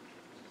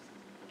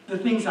 The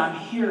things I'm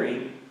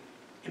hearing,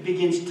 it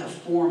begins to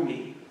form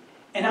me.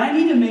 And I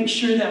need to make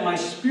sure that my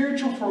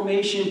spiritual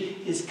formation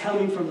is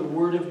coming from the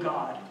Word of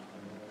God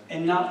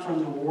and not from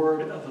the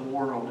word of the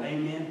world.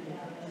 Amen?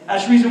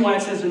 That's the reason why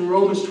it says in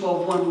Romans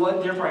 12:1,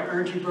 what? Therefore I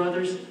urge you,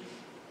 brothers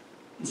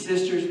and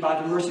sisters,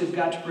 by the mercy of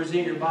God, to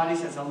present your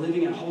bodies as a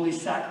living and holy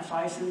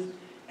sacrifices,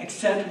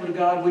 acceptable to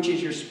God, which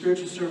is your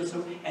spiritual service.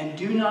 And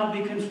do not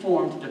be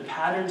conformed to the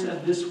patterns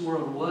of this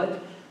world.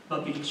 What?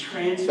 but be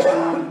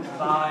transformed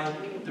by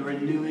the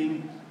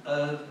renewing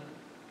of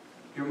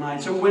your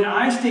mind. So when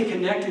I stay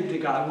connected to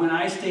God, when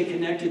I stay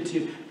connected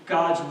to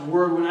God's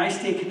Word, when I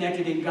stay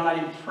connected in God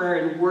in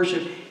prayer and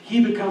worship, He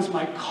becomes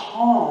my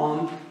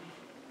calm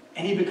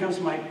and He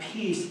becomes my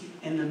peace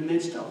in the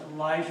midst of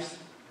life's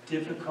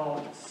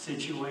difficult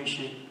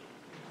situation.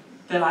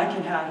 That I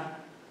can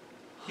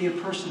be a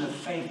person of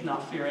faith,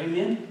 not fear.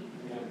 Amen?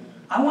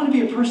 I want to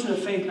be a person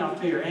of faith, not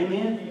fear.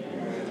 Amen?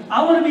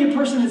 I want to be a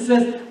person that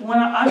says, when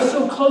I'm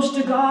so close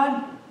to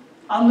God,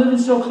 I'm living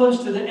so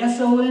close to the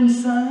S-O-N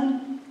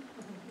Son,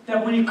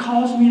 that when He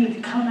calls me to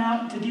come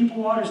out to deeper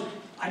waters,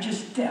 I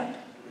just step.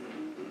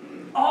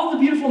 All the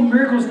beautiful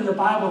miracles in the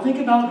Bible, think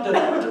about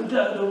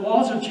the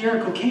walls of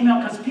Jericho came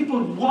out because people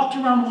walked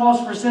around the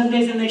walls for 7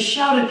 days and they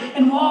shouted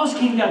and walls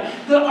came down.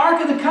 The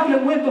Ark of the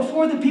Covenant went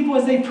before the people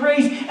as they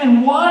praised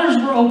and waters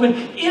were open.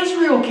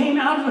 Israel came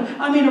out of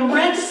it. A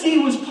Red Sea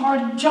was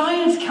parted.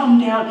 Giants come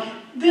down.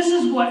 This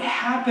is what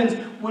happens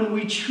when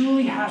we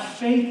truly have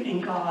faith in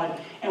God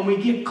and we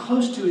get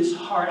close to His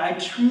heart. I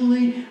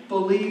truly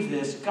believe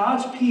this.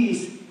 God's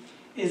peace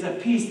is a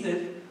peace that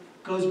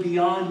goes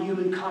beyond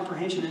human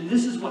comprehension. And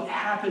this is what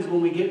happens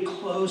when we get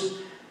close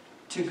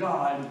to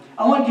God.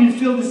 I want you to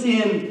feel this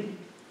in.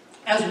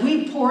 As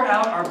we pour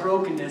out our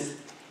brokenness,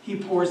 He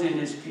pours in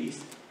His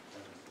peace.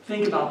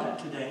 Think about that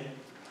today.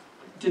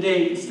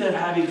 Today, instead of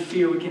having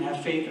fear, we can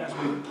have faith. As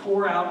we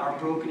pour out our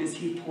brokenness,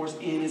 He pours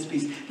in His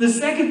peace. The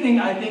second thing,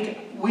 I think,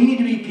 we need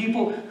to be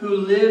people who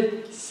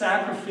live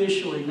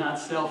sacrificially, not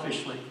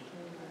selfishly.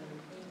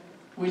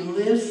 We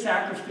live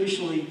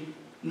sacrificially,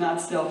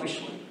 not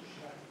selfishly.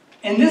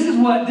 And this is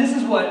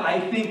what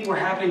I think we're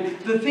happening.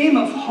 The theme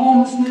of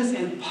homelessness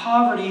and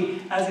poverty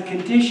as a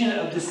condition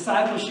of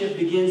discipleship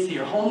begins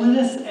here.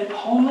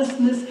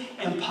 Homelessness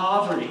and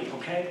poverty,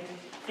 okay?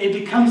 It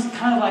becomes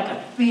kind of like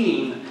a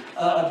theme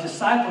of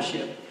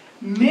discipleship.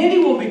 Many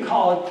will be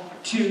called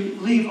to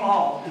leave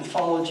all and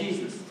follow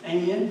Jesus.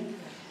 Amen?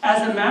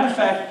 As a matter of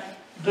fact,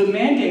 the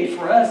mandate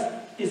for us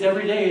is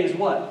every day is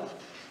what?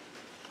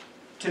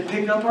 To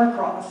pick up our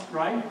cross,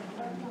 right?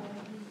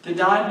 To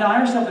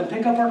deny ourselves and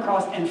pick up our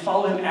cross and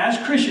follow Him as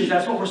Christians.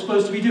 That's what we're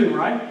supposed to be doing,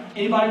 right?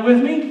 Anybody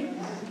with me?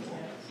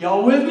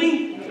 Y'all with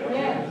me?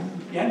 Yeah.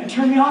 You haven't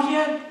turned me off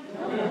yet?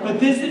 But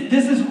this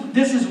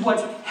is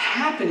what's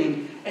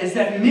happening, is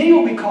that many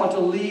will be called to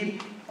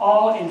leave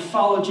all and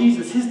follow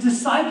Jesus. His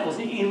disciples,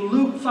 in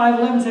Luke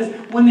 5:11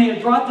 says, when they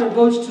had brought their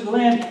boats to the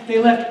land,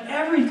 they left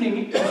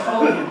everything and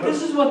followed Him.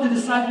 This is what the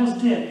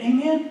disciples did.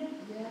 Amen?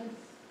 Yes.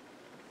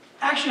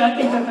 Actually, I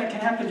think that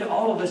can happen to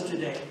all of us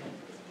today.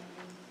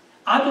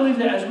 I believe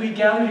that as we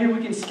gather here,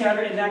 we can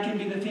scatter, and that can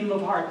be the theme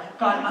of heart.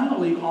 God, I'm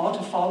going to leave all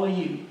to follow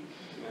You.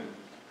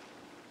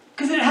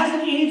 Because it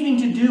hasn't anything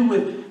to do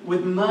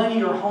with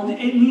money or home.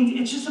 It means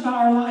it's just about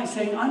our lives,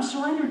 saying, I'm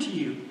surrendered to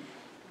You.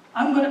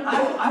 I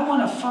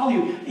want to follow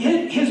You.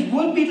 His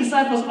would-be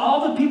disciples,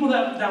 all the people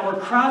that were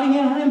crowding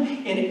in on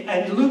Him,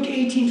 in Luke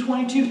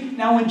 18:22.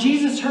 Now when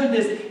Jesus heard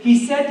this,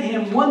 He said to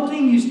him, one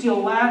thing you still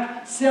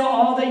lack, sell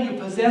all that you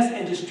possess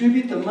and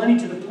distribute the money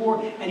to the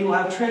poor, and you will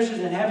have treasures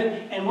in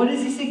heaven. And what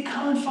does He say?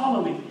 Come and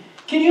follow Me.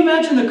 Can you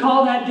imagine the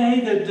call that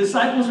day? The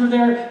disciples were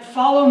there,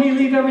 follow Me,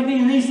 leave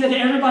everything. And then He said to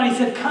everybody, He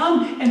said,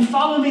 come and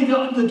follow Me.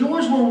 The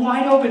doors were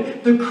wide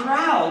open. The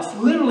crowds,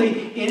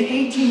 literally in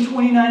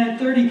 18:29 and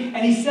 30.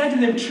 And He said to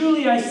them,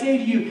 truly I say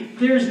to you,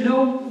 there is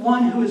no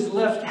one who has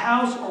left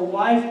house or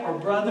wife or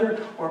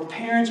brother or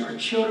parents or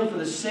children for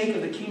the sake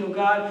of the kingdom of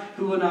God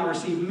who will not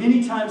receive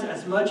many times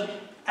as much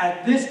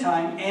at this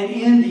time and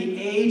in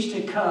the age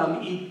to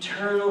come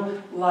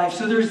eternal life.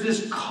 So there's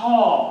this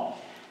call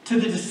to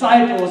the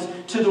disciples,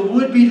 to the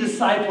would-be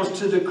disciples,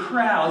 to the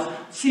crowds.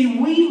 See,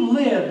 we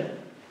live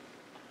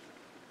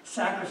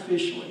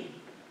sacrificially,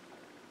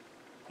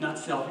 not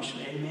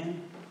selfishly.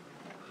 Amen?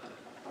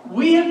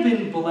 We have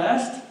been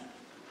blessed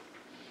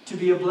to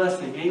be a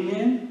blessing.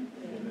 Amen?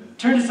 Amen.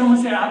 Turn to someone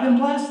and say, I've been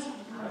blessed.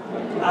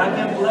 I've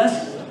been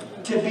blessed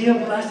to be a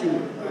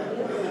blessing.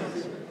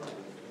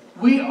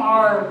 We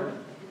are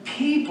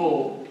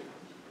people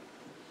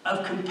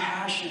of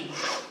compassion.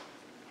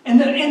 And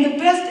the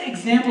best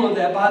example of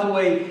that, by the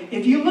way,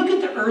 if you look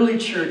at the early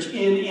church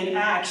in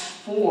Acts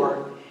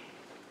 4,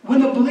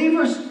 when the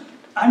believers,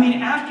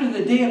 after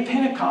the day of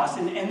Pentecost,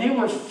 and they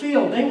were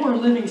filled, they were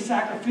living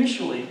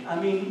sacrificially.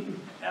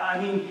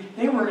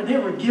 They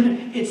were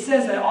given, it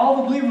says that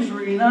all the believers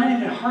were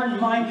united in heart and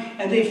mind,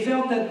 and they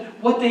felt that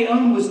what they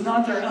owned was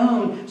not their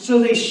own, so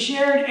they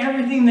shared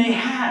everything they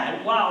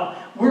had.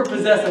 Wow, we're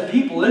possessive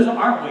people,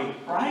 aren't we?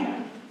 Right?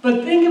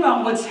 But think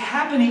about what's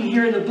happening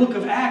here in the book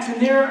of Acts,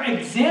 and there are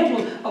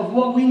examples of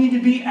what we need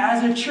to be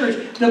as a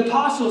church. The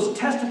apostles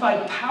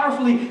testified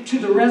powerfully to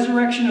the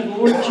resurrection of the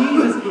Lord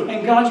Jesus,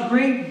 and God's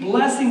great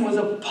blessing was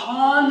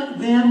upon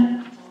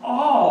them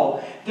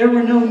all. There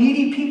were no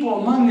needy people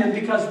among them,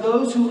 because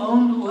those who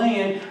owned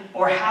land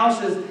or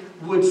houses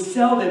would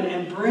sell them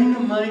and bring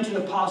the money to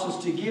the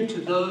apostles to give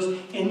to those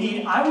in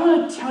need. I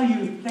want to tell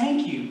you,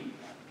 thank you.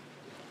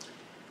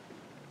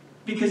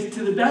 Because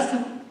to the best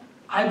of,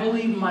 I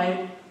believe,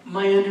 my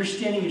my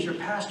understanding as your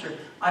pastor,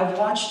 I've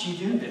watched you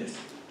do this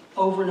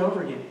over and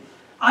over again.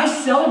 I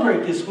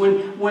celebrate this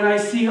when I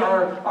see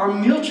our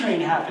meal train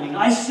happening.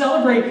 I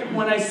celebrate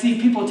when I see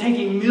people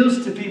taking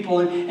meals to people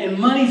and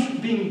money's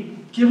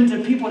being given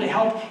to people to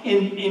help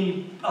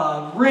in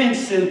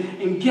rents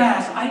and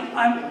gas.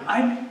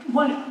 I'm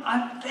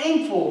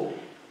thankful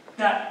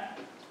that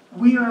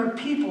we are a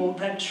people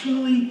that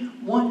truly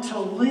want to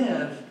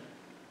live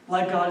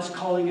like God is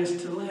calling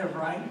us to live,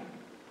 right?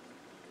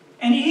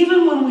 And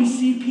even when we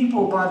see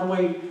people, by the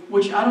way,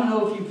 which I don't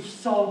know if you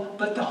saw,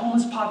 but the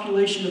homeless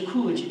population of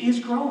Coolidge is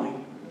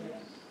growing.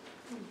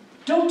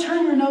 Don't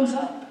turn your nose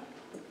up.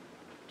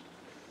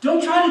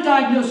 Don't try to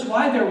diagnose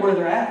why they're where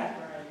they're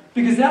at,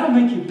 because that'll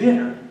make you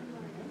bitter.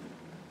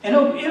 And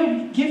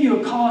it'll give you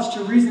a cause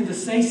to reason to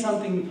say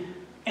something.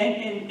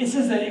 And it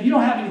says that if you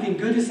don't have anything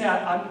good to say,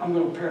 I'm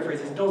going to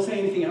paraphrase this, don't say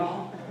anything at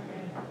all.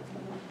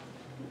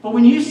 But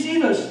when you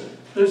see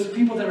those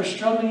people that are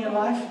struggling in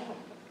life,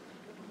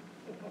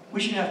 we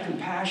should have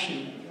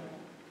compassion.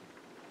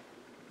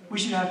 We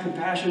should have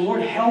compassion.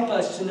 Lord, help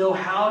us to know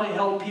how to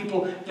help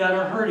people that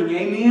are hurting.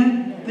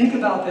 Amen? Think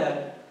about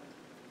that.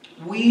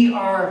 We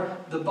are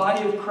the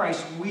body of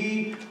Christ.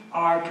 We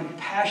are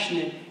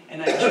compassionate.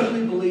 And I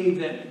truly believe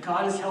that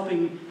God is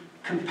helping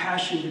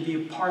compassion to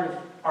be a part of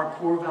our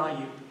core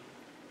value.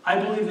 I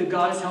believe that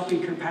God is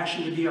helping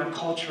compassion to be our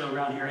culture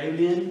around here.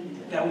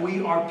 Amen? That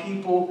we are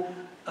people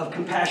of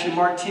compassion.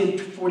 Mark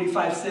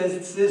 10:45 says,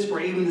 it's this, for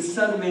even the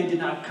Son of Man did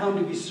not come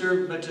to be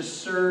served, but to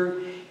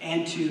serve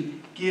and to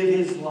give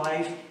his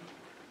life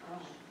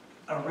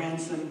a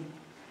ransom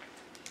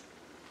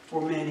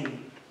for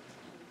many.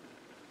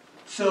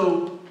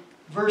 So,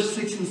 verse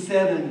 6 and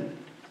 7,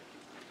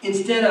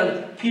 instead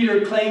of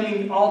Peter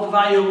claiming all the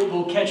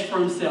valuable catch for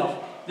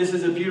himself, this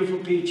is a beautiful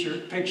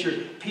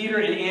picture. Peter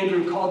and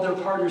Andrew called their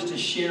partners to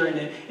share in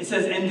it. It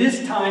says, and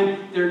this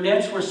time their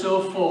nets were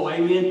so full.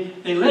 Amen.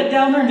 They let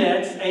down their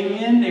nets.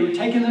 Amen. They were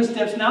taking those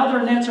steps. Now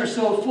their nets are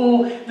so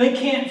full, they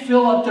can't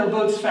fill up their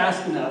boats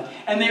fast enough.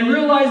 And they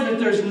realized that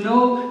there's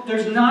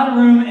not a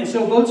room. And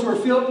so boats were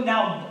filled.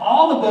 Now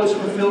all the boats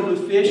were filled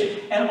with fish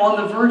and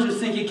on the verge of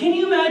sinking. Can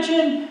you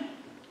imagine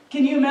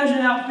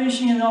out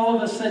fishing and all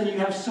of a sudden you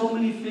have so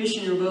many fish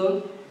in your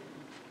boat?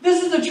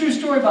 This is a true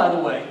story, by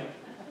the way.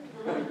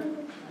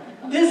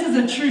 This is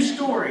a true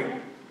story.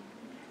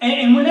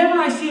 And whenever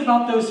I see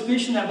about those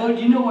fish in that boat,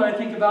 do you know what I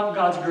think about?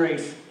 God's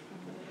grace.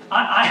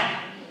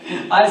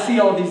 I see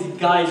all these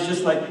guys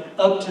just like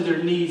up to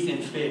their knees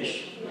in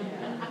fish.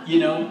 You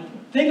know?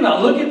 Think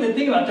about it.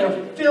 Think about it.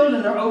 They're filled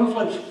and they're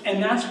overflowing.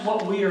 And that's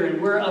what we are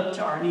in. We're up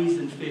to our knees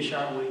in fish,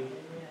 aren't we?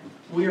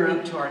 We are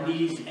up to our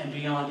knees and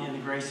beyond in the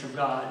grace of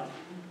God.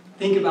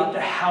 Think about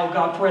how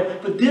God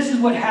poured. But this is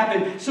what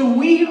happened. So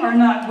we are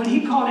not, when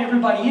he called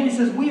everybody in, he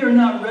says, we are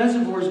not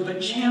reservoirs, but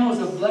channels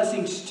of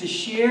blessings to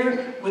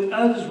share with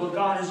others what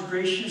God has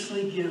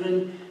graciously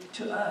given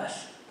to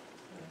us.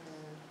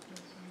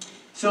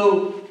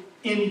 So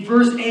in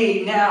verse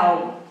 8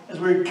 now, as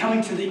we're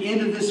coming to the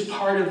end of this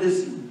part of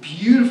this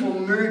beautiful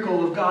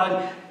miracle of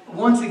God,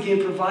 once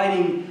again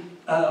providing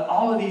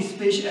all of these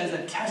fish as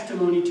a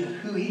testimony to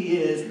who he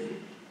is.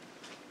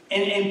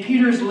 And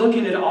Peter's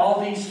looking at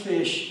all these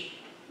fish.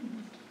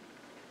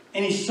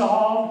 And he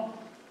saw,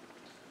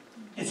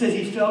 it says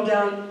he fell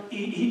down,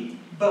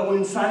 but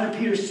when Simon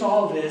Peter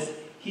saw this,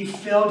 he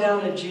fell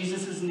down at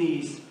Jesus'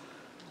 knees,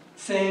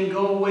 saying,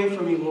 go away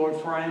from me, Lord,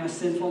 for I am a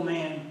sinful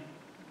man.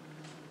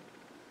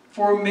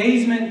 For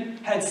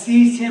amazement had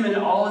seized him and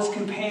all his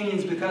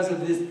companions because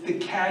of the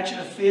catch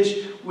of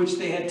fish which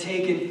they had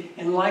taken.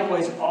 And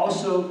likewise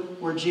also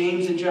were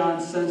James and John,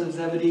 sons of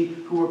Zebedee,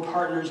 who were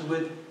partners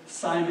with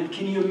Simon.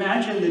 Can you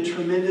imagine the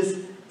tremendous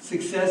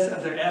success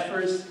of their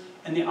efforts?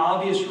 And the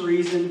obvious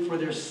reason for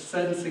their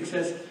sudden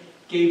success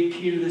gave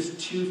Peter this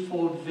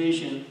twofold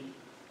vision.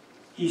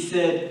 He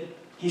said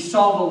he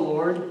saw the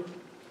Lord,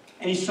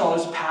 and he saw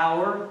his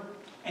power,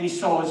 and he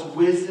saw his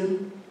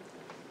wisdom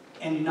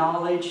and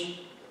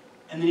knowledge,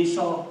 and then he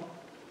saw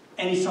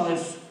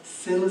his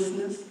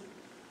sinlessness,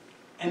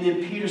 and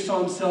then Peter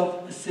saw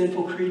himself a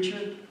sinful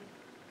creature.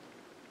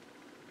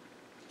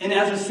 And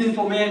as a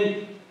sinful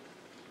man,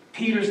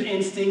 Peter's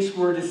instincts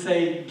were to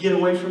say, get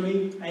away from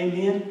me.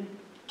 Amen.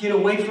 Get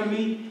away from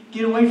me.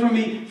 Get away from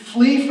me.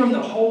 Flee from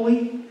the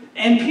holy.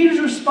 And Peter's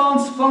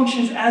response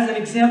functions as an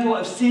example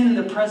of sin in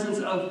the presence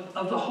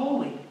of the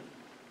holy.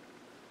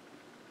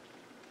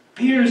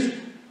 Peter's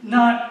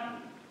not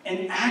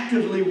an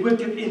actively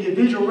wicked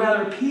individual.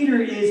 Rather,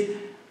 Peter is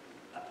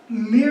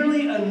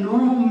merely a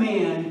normal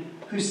man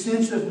whose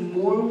sense of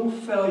moral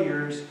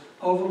failures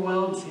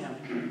overwhelms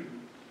him.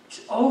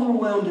 He's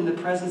overwhelmed in the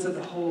presence of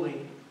the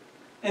holy.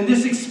 And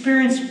this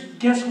experience,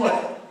 guess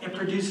what? It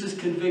produces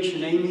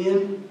conviction.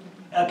 Amen?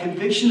 A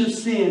conviction of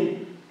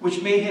sin,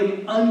 which made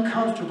him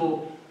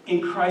uncomfortable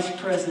in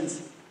Christ's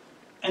presence.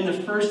 And the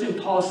first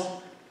impulse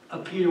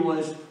of Peter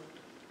was,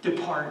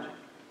 depart.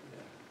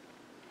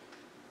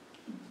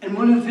 And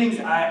one of the things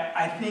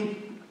I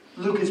think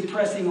Luke is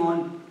pressing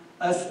on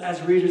us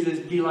as readers is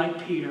be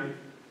like Peter.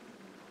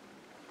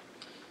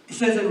 It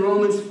says in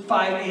Romans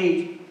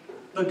 5:8,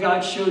 But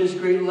God showed his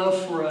great love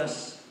for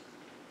us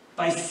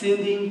by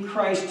sending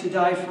Christ to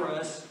die for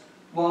us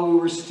while we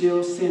were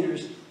still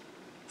sinners.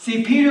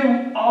 See,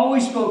 Peter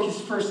always spoke his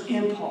first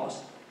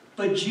impulse,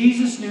 but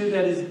Jesus knew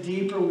that his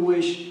deeper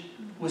wish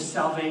was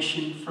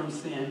salvation from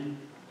sin.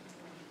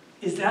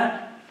 Is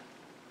that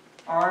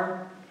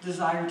our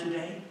desire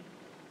today?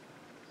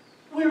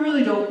 We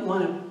really don't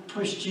want to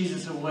push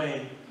Jesus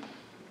away.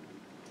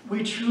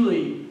 We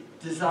truly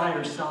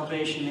desire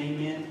salvation,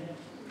 amen,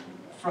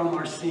 from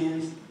our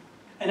sins.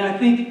 And I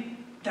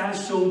think that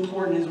is so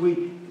important as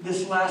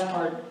this last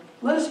part,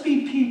 let us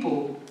be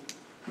people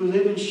who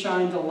live and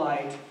shine the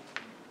light.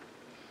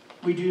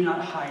 We do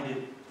not hide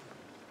it.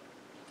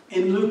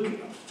 In Luke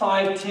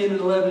 5:10 and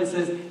 11 it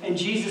says, "And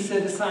Jesus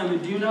said to Simon,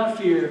 'Do not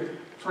fear,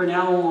 for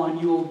now on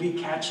you will be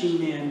catching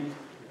men.'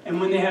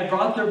 And when they had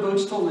brought their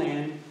boats to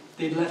land,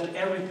 they left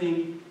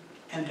everything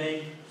and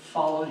they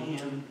followed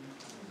him."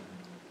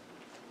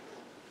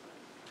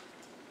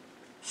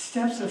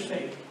 Steps of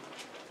faith.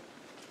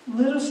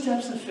 Little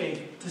steps of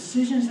faith.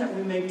 Decisions that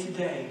we make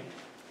today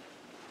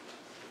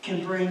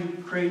can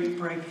bring great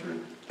breakthrough.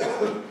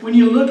 When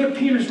you look at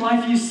Peter's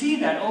life, you see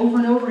that over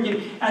and over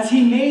again. As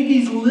he made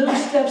these little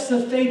steps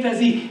of faith, as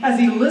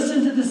he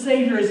listened to the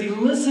Savior, as he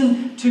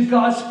listened to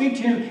God speak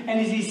to him, and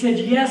as he said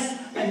yes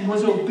and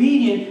was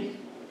obedient,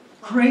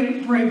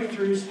 great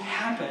breakthroughs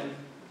happen.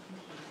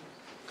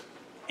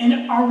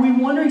 And are we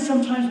wondering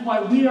sometimes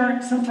why we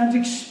aren't sometimes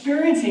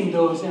experiencing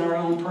those in our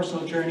own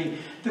personal journey?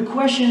 The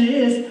question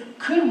is,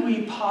 could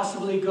we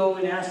possibly go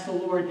and ask the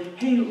Lord,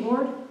 "Hey,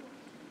 Lord,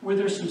 were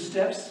there some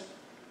steps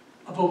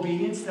of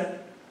obedience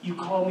that you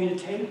called me to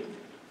take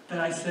that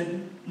I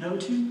said no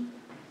to?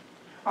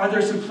 Are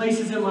there some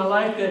places in my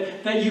life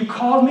that you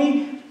called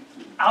me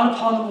out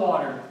upon the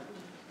water,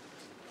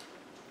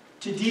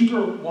 to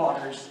deeper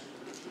waters?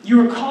 You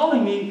were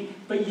calling me,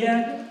 but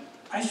yet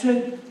I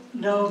said,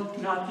 no,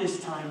 not this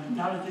time,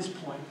 not at this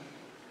point."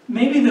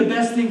 Maybe the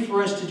best thing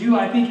for us to do,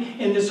 I think,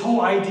 in this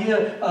whole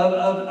idea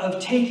of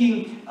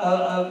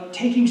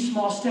taking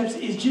small steps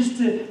is just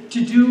to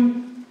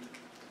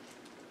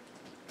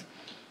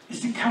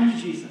come to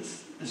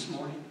Jesus this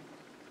morning.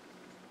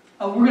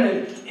 We're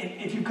going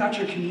to, if you've got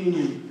your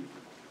communion,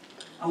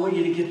 I want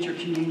you to get your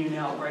communion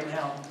out right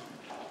now.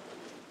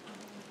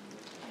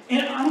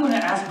 And I'm going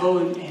to ask Bo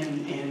and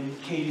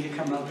Katie to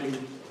come up and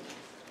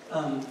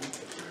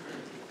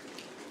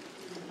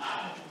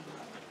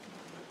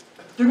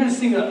they're going to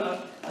sing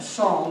a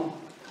song.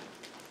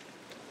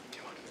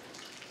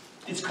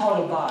 It's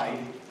called Abide.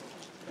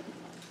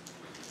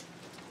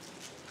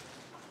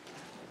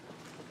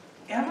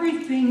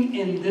 Everything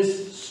in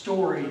this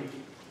story,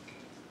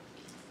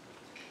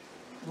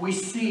 we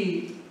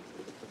see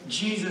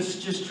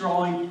Jesus just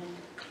drawing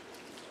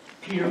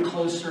Peter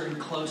closer and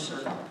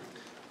closer.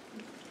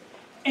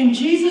 And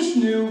Jesus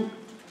knew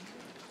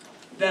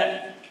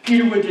that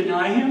Peter would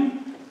deny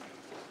him.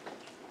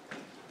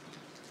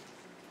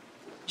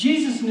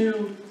 Jesus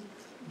knew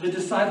the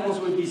disciples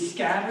would be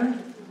scattered.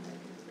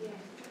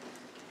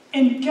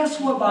 And guess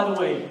what, by the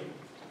way?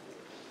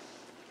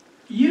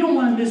 You don't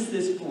want to miss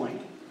this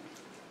point.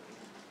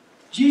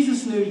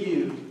 Jesus knew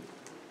you.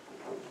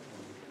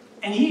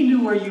 And he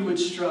knew where you would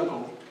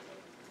struggle.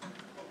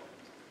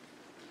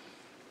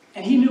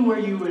 And he knew where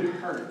you would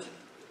hurt.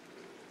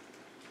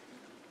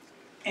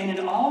 And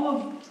in all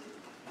of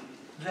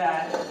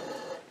that,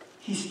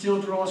 he still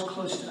draws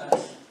close to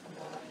us.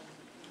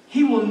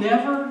 He will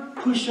never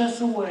push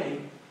us away.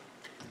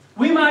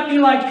 We might be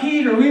like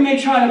Peter. We may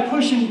try to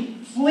push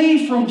and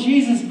flee from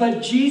Jesus,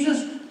 but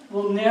Jesus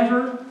will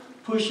never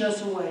push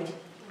us away.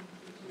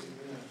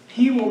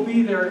 He will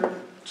be there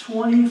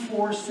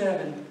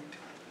 24/7.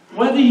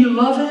 Whether you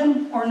love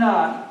him or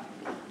not,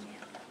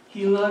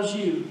 he loves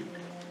you.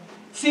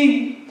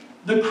 See,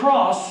 the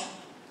cross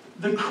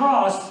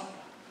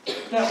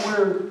that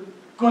we're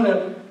going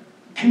to,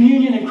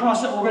 communion and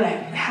cross that we're going to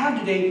have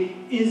today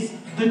is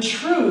the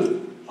truth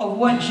of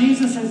what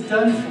Jesus has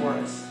done for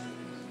us.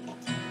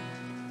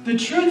 The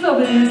truth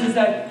of it is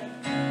that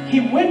he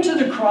went to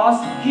the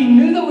cross. He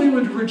knew that we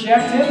would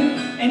reject him.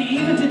 And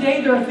even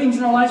today, there are things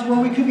in our lives where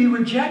we could be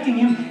rejecting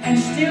him. And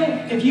still,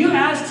 if you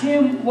asked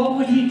him, what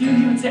would he do?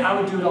 He would say, I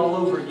would do it all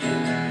over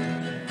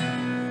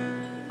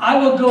again. I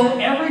will go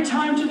every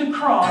time to the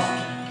cross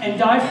and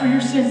die for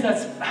your sins.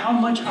 That's how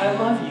much I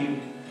love you.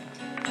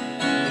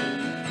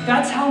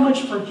 That's how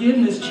much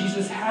forgiveness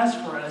Jesus has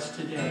for us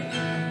today.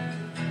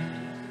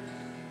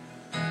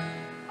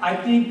 I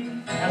think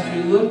as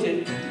we looked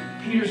at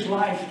Peter's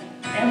life,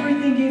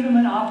 everything gave him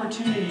an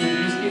opportunity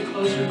to just get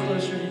closer and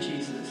closer to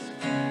Jesus.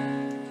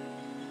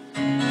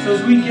 So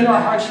as we get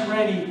our hearts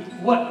ready,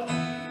 what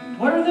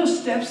are those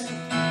steps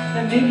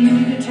that maybe you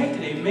need to take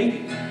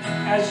today?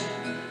 As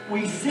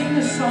we sing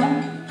this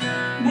song,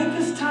 make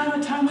this time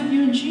a time with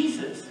you and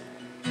Jesus.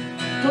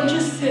 Don't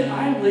just sit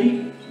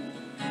idly.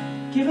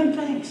 Give him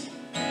thanks.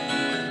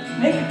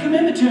 Make a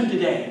commitment to him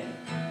today.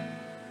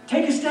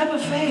 Take a step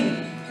of faith.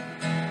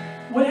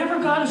 Whatever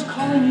God is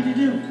calling you to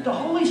do, the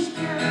Holy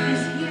Spirit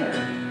is here.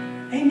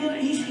 Amen.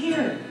 He's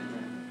here.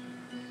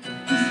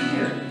 He's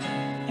here.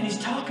 And he's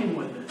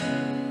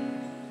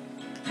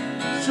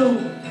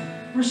So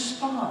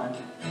respond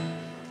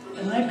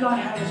and let God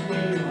have his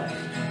way in your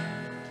life.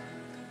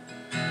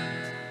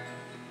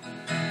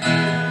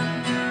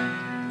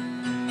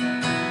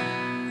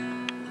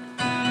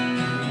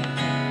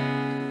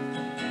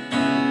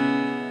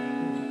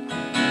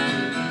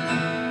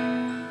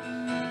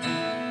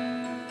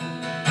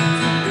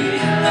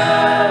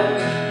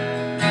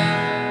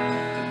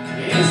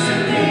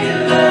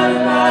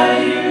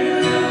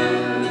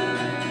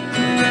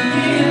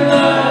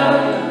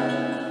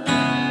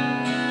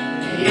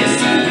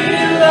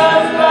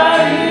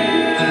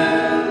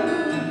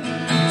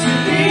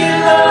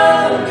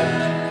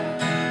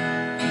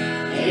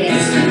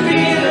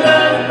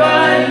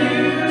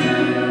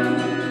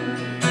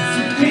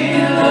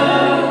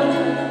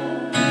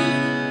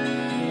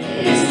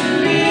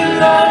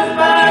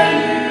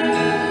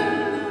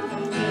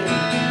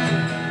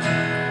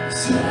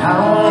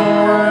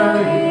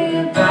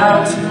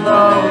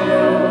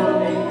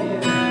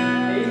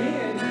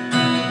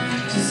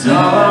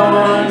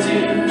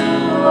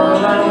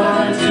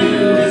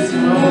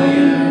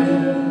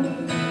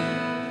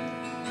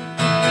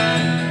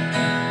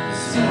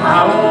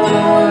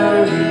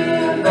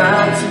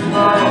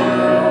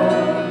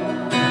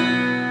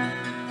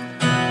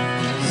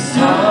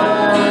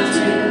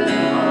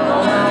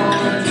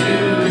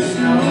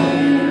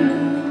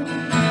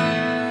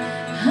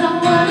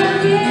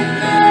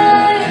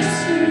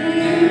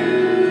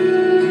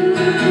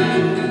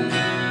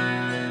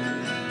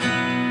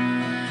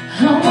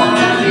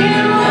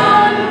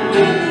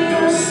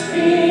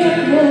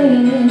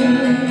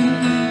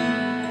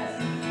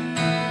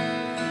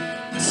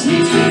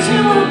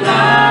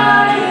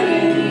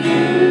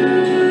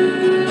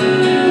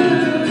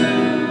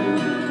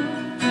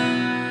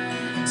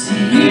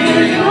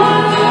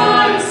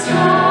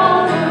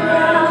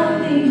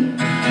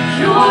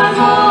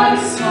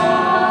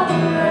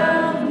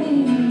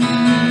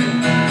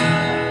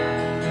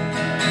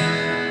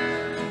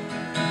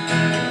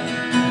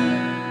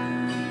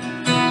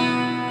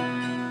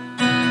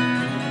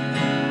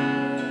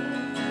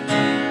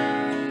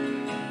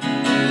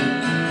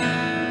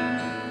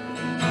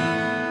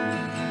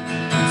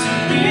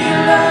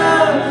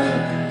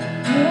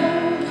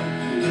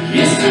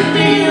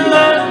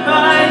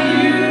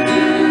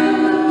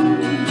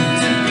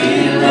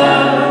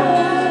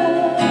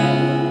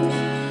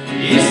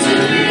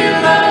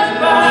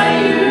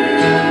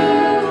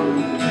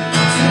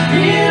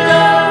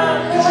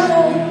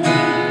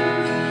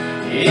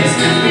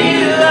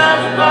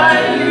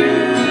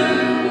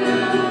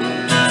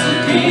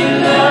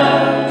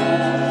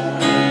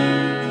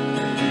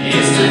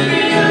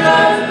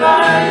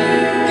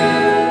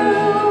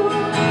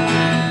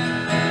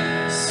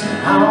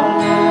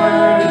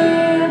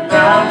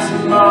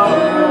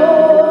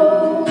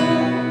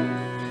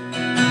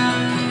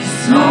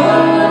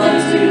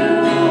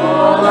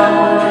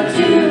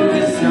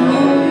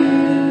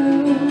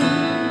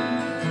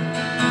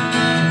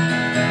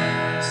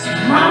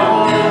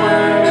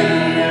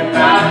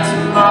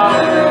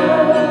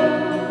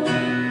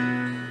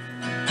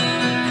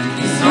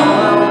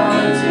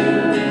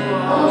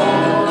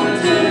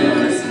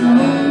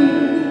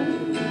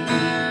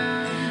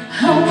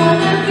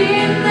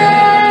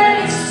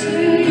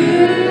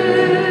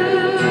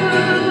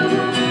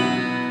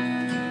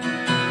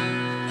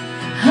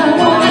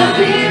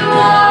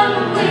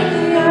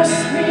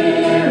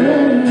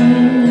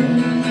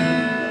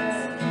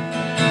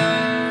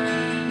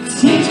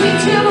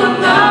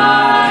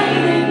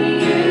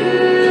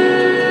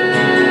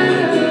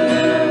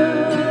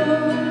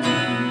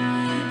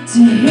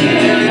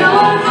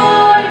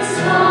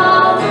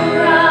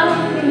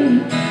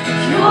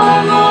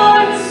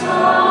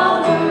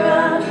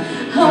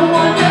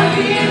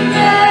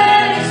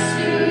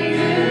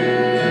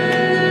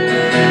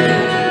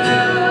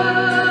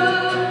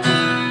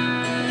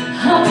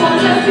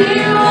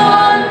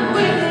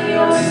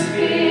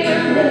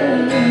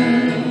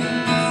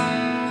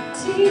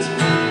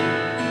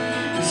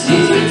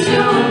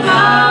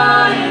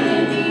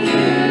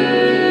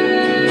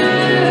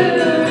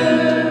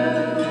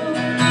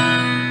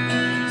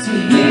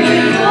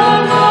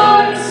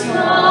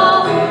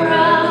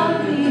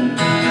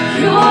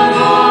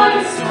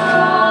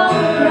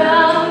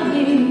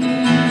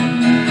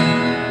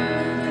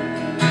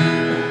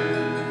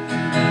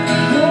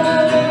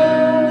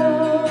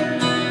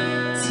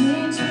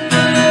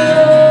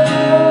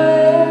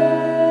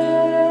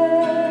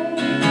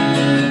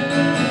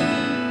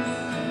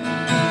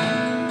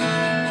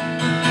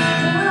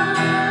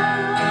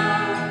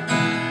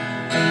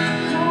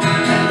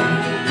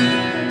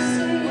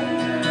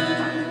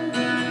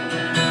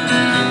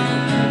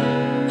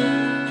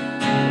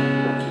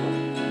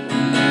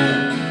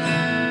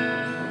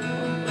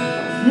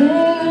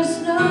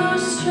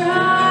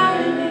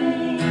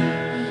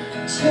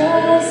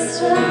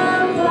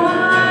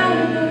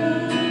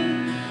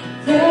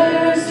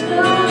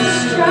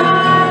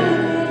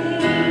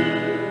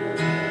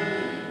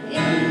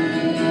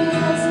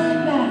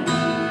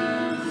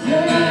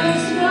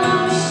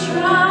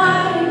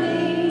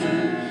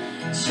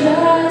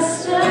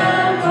 Just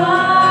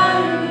abiding.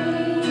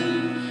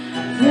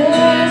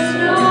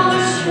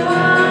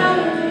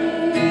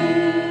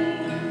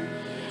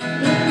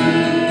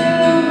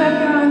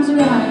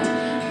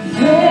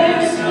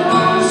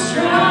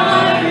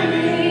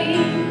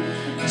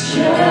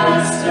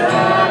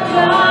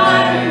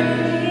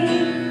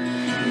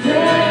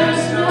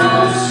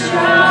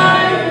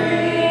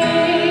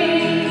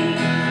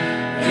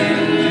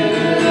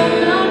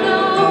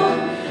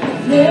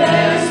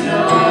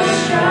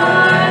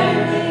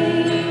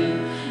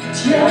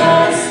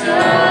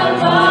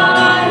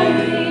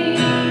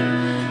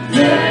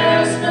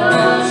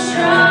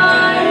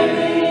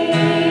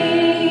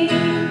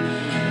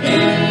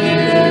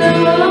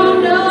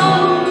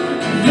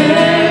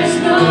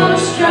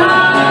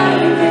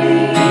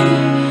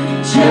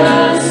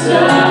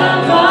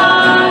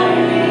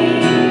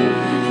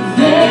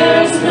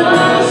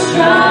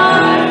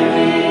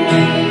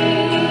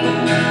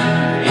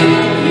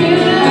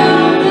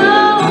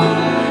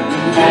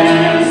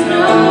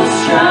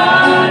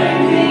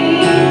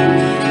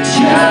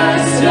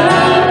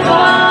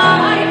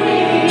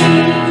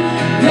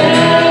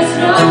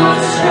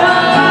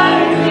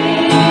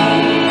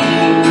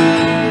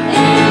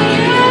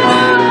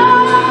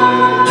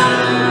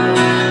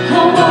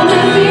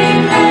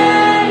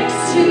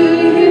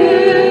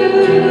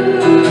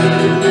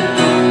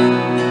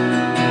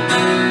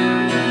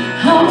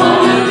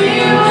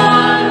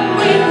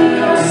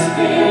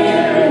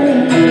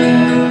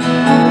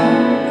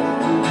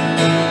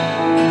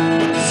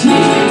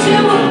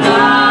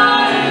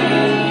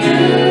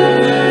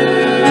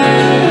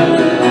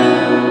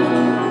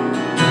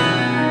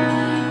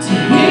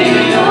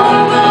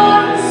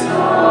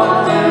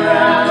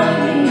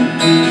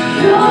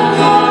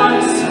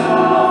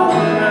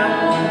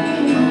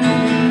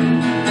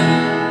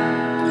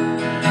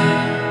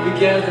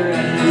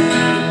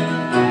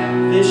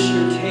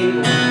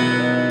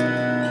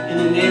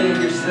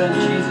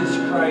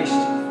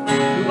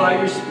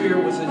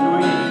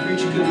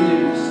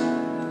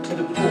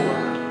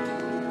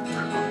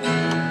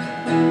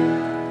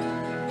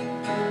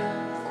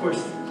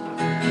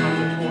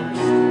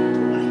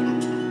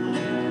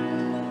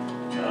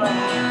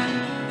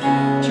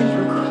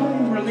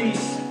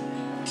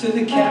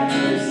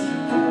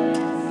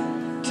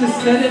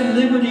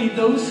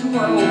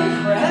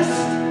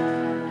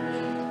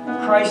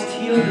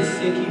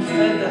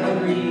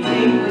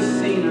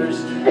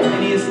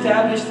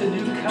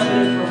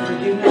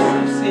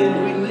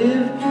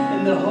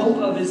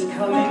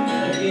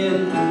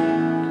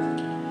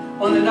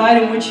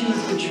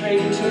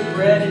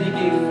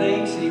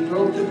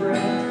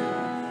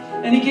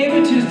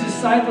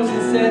 Disciples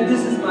and said,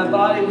 "This is my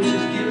body which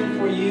is given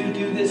for you.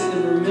 Do this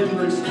in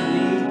remembrance of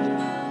me."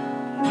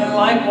 And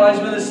likewise,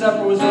 when the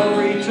supper was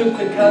over, he took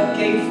the cup,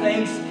 gave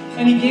thanks,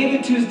 and he gave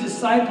it to his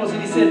disciples.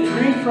 And he said,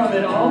 "Drink from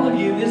it, all of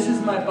you. This is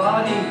my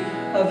body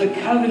of the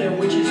covenant,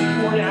 which is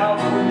poured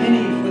out for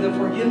many for the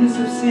forgiveness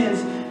of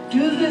sins.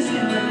 Do this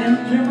in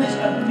remembrance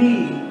of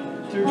me,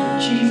 through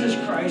Jesus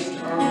Christ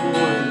our Lord."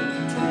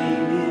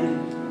 Amen.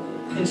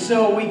 And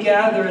so we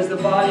gather as the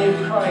body of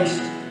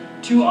Christ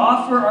to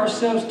offer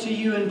ourselves to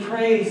you in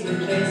praise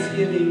and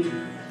thanksgiving.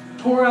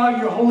 Pour out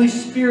your Holy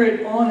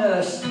Spirit on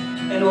us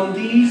and on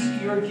these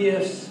your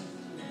gifts.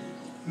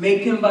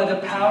 Make them by the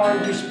power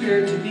of your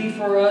Spirit to be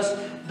for us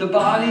the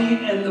body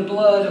and the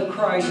blood of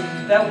Christ,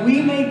 that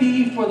we may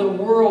be for the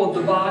world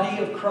the body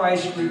of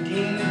Christ,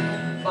 redeemed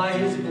by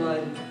his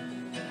blood.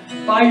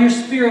 By your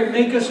Spirit,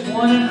 make us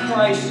one in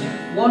Christ,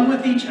 one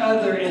with each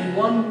other, and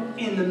one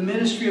in the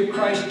ministry of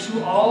Christ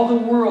to all the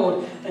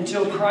world,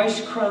 until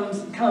Christ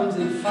comes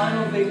in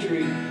final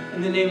victory.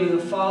 In the name of the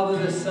Father,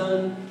 the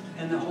Son,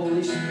 and the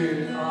Holy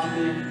Spirit.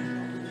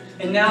 Amen.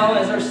 And now,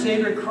 as our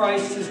Savior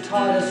Christ has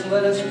taught us,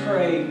 let us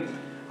pray.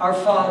 Our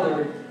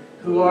Father,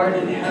 who art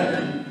in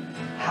heaven,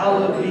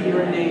 hallowed be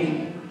your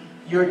name.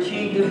 Your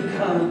kingdom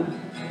come,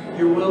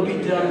 your will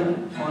be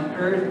done on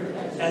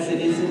earth as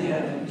it is in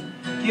heaven.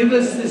 Give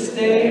us this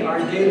day our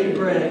daily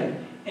bread,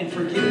 and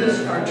forgive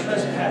us our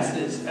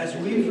trespasses as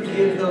we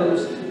forgive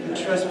those who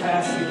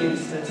trespass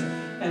against us.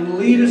 And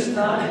lead us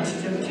not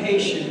into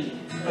temptation,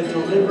 but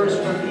deliver us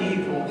from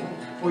evil.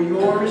 For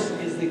yours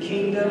is the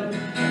kingdom,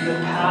 and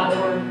the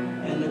power,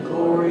 and the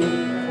glory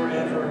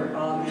forever.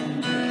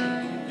 Amen.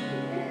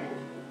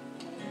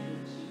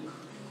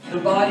 The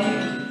body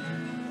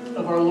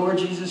of our Lord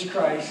Jesus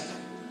Christ,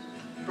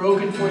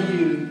 broken for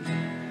you,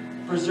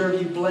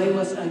 preserve you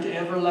blameless unto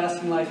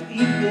everlasting life. Eat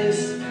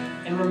this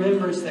in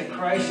remembrance that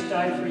Christ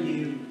died for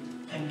you,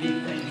 and be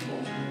thankful.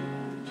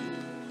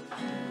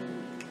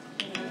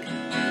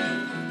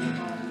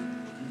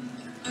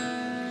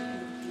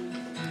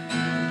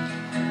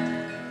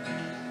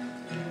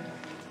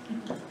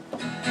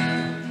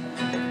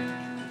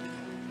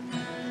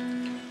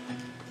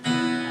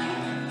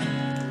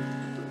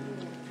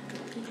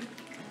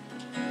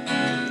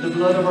 The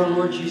blood of our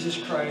Lord Jesus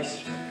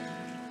Christ,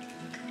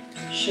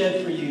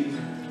 shed for you,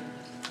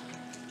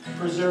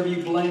 preserve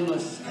you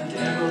blameless unto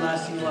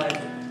everlasting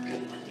life.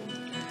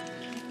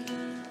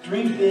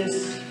 Drink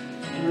this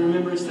in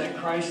remembrance that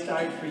Christ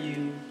died for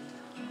you,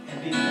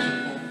 and be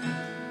thankful.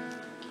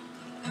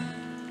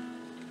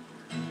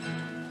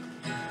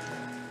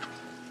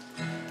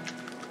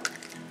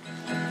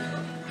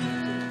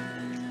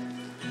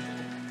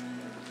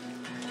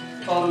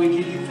 Father, we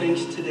give you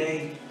thanks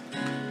today.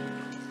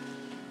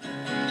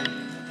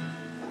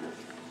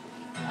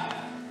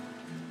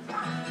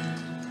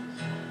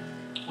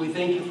 We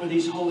thank you for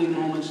these holy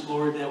moments,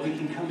 Lord, that we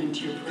can come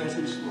into your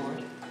presence,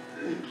 Lord.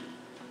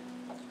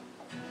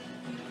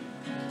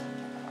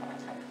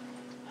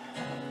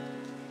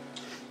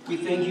 We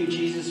thank you,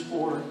 Jesus,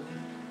 for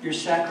your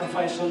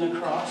sacrifice on the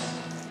cross.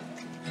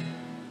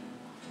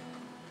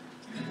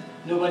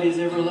 Nobody has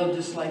ever loved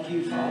us like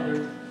you,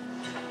 Father.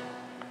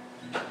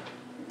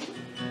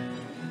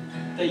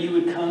 That you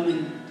would come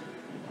and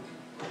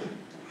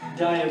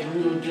die a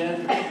brutal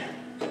death,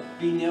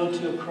 be nailed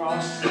to a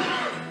cross,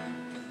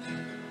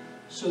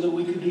 so that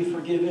we could be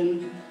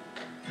forgiven,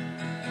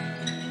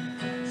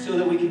 so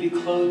that we could be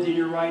clothed in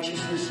your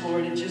righteousness,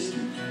 Lord.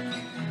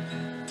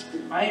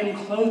 I am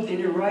clothed in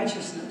your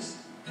righteousness.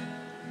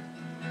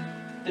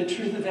 The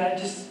truth of that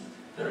just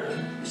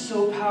is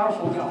so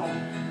powerful,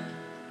 God.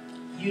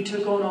 You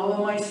took on all of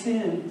my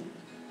sin,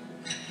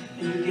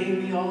 and you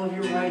gave me all of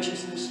your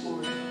righteousness,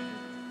 Lord.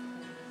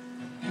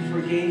 You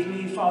forgave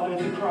me, Father, at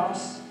the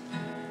cross.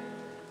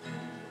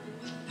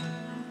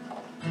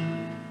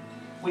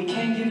 We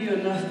can't give you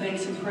enough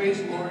thanks and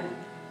praise, Lord.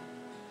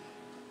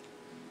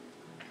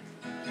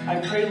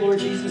 I pray, Lord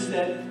Jesus,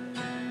 that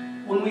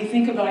when we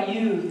think about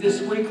you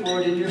this week,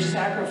 Lord, and your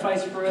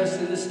sacrifice for us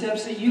and the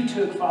steps that you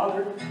took,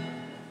 Father,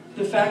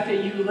 the fact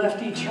that you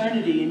left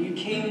eternity and you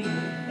came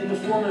in the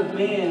form of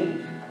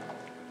man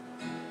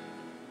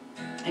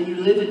and you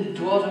lived and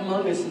dwelt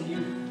among us and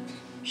you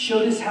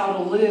showed us how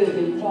to live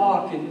and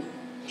walk and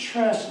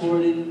trust,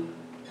 Lord. And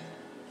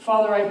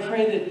Father, I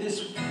pray that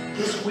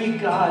this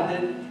week, God,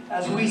 that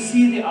as we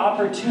see the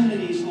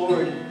opportunities,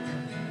 Lord,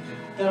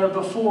 that are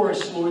before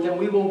us, Lord, that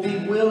we will be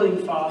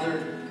willing,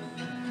 Father,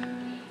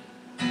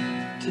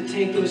 to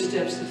take those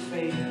steps of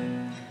faith.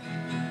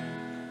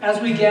 As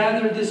we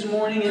gather this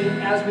morning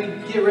and as we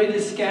get ready to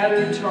scatter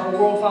into our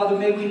world, Father,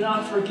 may we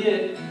not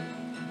forget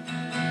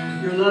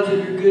your love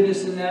and your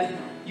goodness, and that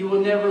you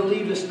will never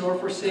leave us nor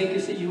forsake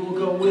us, that you will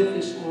go with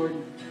us, Lord.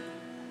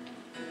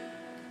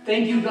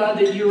 Thank you, God,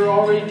 that you are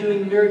already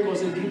doing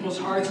miracles in people's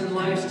hearts and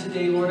lives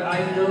today, Lord. I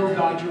know,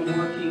 God, you're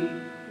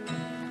working.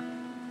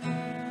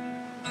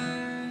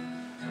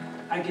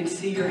 I can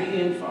see your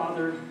hand,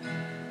 Father,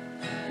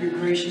 your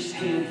gracious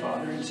hand,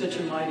 Father, in such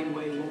a mighty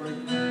way, Lord.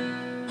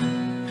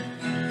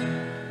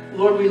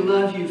 Lord, we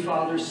love you,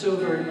 Father, so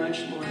very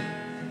much, Lord.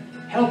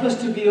 Help us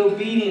to be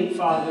obedient,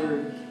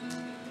 Father,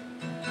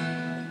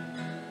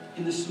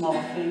 in the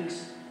small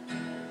things.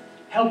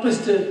 Help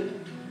us to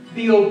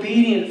be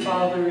obedient,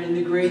 Father, in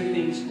the great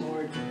things,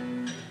 Lord.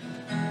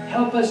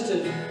 Help us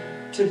to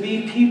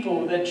be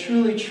people that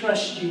truly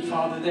trust you,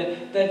 Father,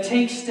 that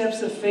take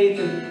steps of faith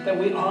and that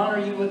we honor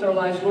you with our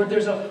lives. Lord,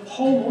 there's a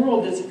whole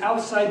world that's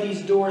outside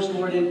these doors,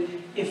 Lord,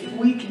 and if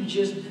we can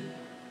just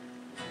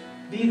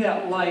be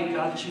that light,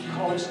 God, that you've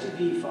called us to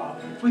be,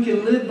 Father. If we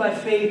can live by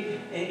faith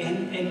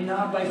and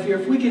not by fear.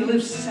 If we can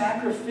live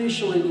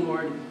sacrificially,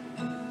 Lord,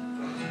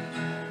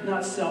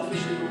 not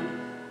selfishly, Lord.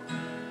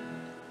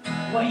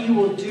 What you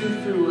will do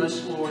through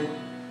us, Lord,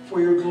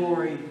 for your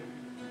glory.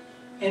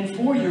 And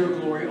for your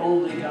glory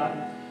only, God.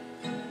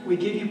 We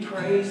give you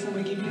praise and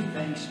we give you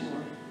thanks,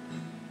 Lord.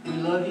 We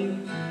love you,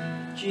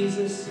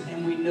 Jesus,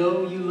 and we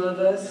know you love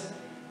us.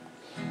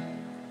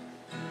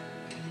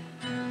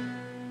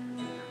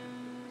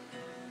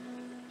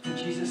 In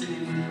Jesus'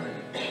 name we pray.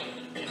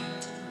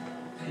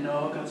 And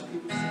all God's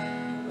people say,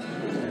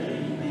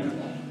 amen.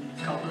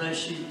 God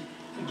bless you.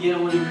 Again, I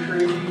want to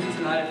encourage you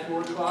tonight at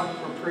 4 o'clock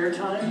for prayer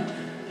time.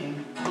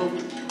 And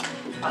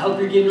I hope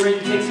you're getting ready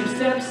to take some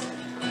steps,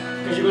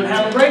 because you're going to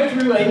have a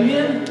breakthrough.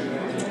 Amen.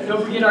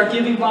 Don't forget our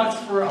giving box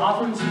for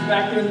offerings is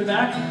back there in the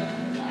back.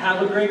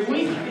 Have a great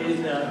week,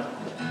 and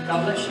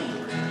God bless you.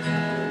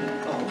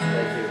 Oh,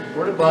 thank you.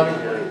 Where did Bobby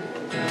go?